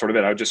that's sort of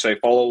it. I would just say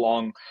follow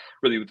along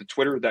really with the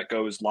Twitter that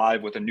goes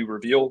live with a new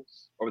reveal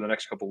over the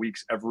next couple of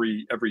weeks,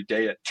 every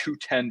day at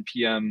 2:10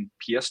 p.m.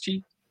 PST.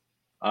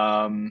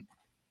 Let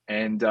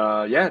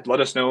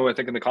us know, I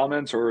think, in the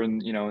comments or in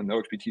the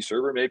OXBT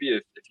server, maybe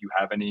if you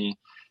have any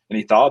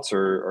thoughts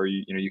or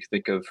you can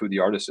think of who the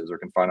artist is or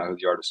can find out who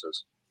the artist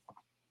is.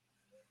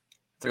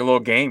 It's like a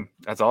little game.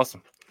 That's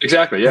awesome.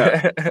 Exactly.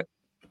 Yeah.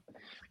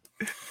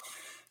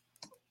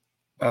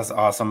 That's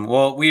awesome.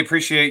 Well, we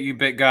appreciate you,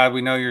 BitGod.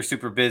 We know you're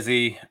super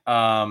busy.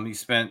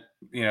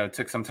 You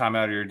took some time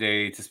out of your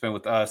day to spend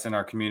with us and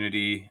our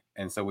community.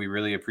 And so we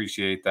really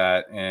appreciate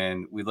that.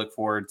 And we look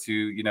forward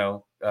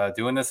to,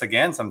 doing this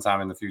again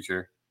sometime in the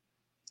future.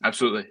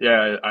 Absolutely.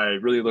 Yeah, I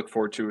really look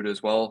forward to it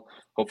as well.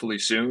 Hopefully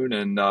soon.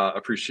 And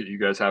appreciate you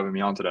guys having me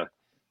on today.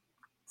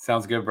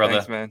 Sounds good, brother.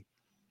 Thanks, man.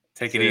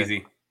 Take it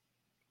easy.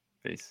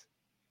 Peace.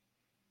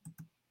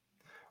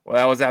 Well,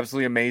 that was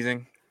absolutely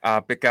amazing.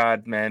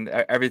 BitGod, man,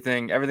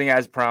 everything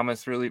as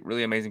promised. Really,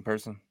 really amazing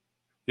person.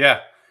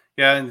 Yeah,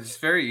 and it's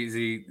very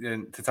easy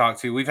to talk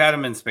to. We've had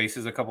him in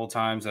spaces a couple of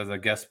times as a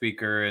guest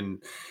speaker,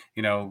 and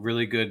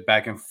really good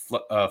back and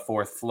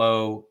forth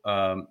flow.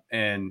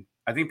 And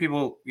I think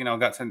people,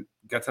 got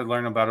to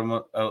learn about him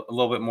a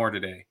little bit more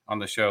today on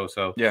the show.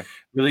 So yeah,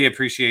 really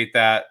appreciate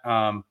that.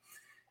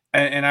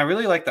 And I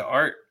really like the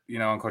art,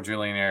 on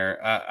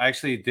QuadrillionArt. I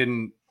actually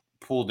didn't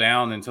pull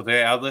down until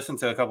today. I listened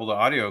to a couple of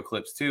the audio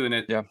clips too, and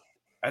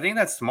I think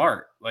that's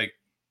smart. Like,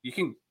 you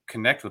can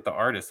connect with the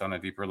artist on a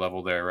deeper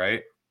level there,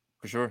 right?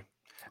 For sure.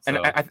 So.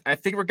 And I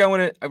think we're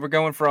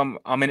going from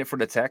I'm in it for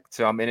the tech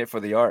to I'm in it for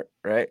the art,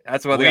 right?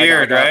 That's what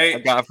weird, I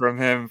got from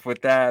him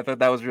with that. I thought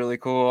that was really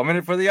cool. I'm in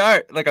it for the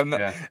art. Like I'm not.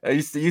 Yeah. I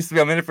used to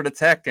be I'm in it for the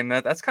tech, and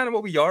that's kind of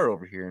what we are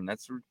over here, and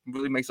that's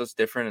really makes us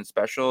different and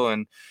special.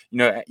 And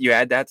you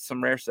add that to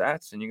some rare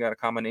stats, and you got a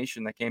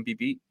combination that can't be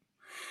beat.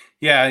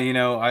 Yeah,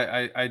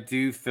 I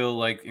do feel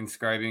like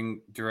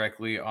inscribing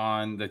directly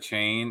on the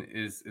chain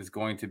is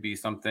going to be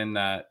something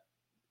that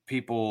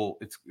people,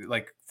 it's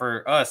like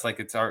for us,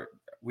 like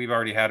we've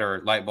already had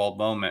our light bulb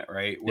moment,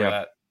 right? Where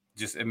that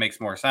just, it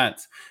makes more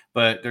sense.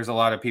 But there's a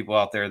lot of people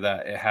out there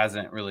that it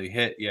hasn't really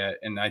hit yet.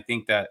 And I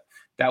think that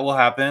will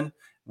happen,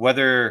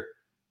 whether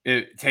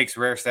it takes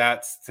rare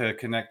stats to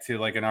connect to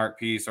like an art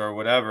piece or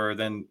whatever,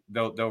 then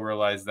they'll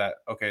realize that,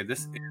 okay,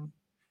 this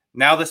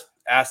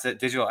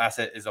digital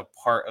asset is a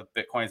part of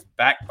Bitcoin. It's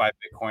backed by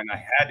Bitcoin.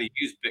 I had to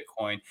use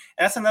Bitcoin. And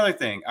that's another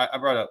thing I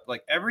brought up.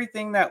 Like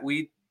everything that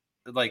we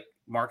like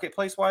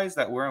marketplace wise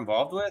that we're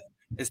involved with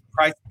is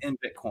priced in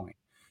Bitcoin.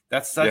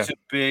 That's such a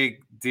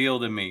big deal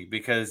to me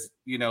because,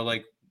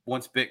 like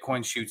once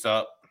Bitcoin shoots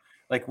up,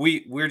 like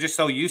we're just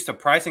so used to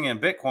pricing in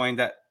Bitcoin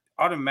that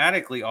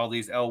automatically all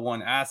these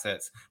L1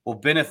 assets will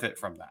benefit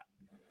from that.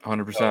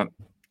 100%.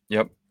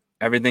 Yep.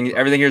 Everything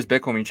here is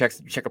Bitcoin. You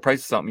check a price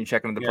of something, you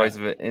check into the price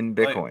of it in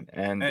Bitcoin.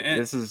 And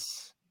this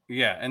is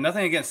and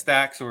nothing against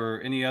Stacks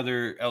or any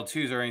other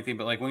L2s or anything,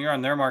 but like when you're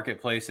on their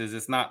marketplaces,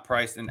 it's not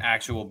priced in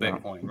actual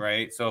Bitcoin,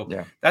 right? So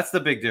that's the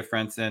big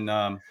difference. And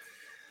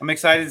I'm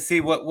excited to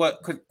see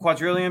what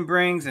Quadrillion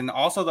brings, and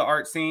also the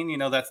art scene.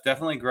 That's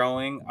definitely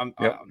growing.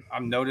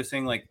 I'm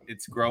noticing like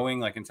it's growing,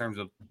 like in terms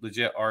of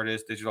legit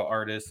artists, digital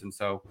artists, and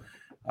so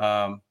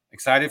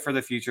excited for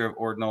the future of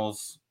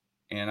Ordinals.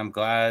 And I'm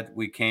glad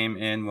we came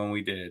in when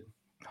we did.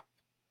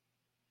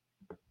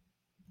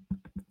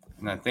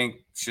 And I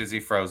think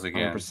Shizzy froze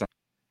again. 100%.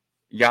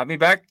 You got me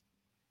back?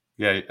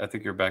 Yeah, I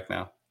think you're back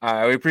now. All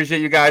right, we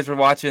appreciate you guys for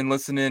watching,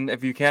 listening.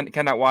 If you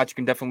cannot watch, you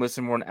can definitely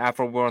listen. We're on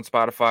Afro, we're on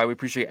Spotify. We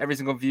appreciate every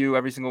single view,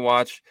 every single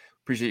watch.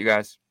 Appreciate you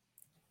guys.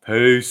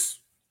 Peace.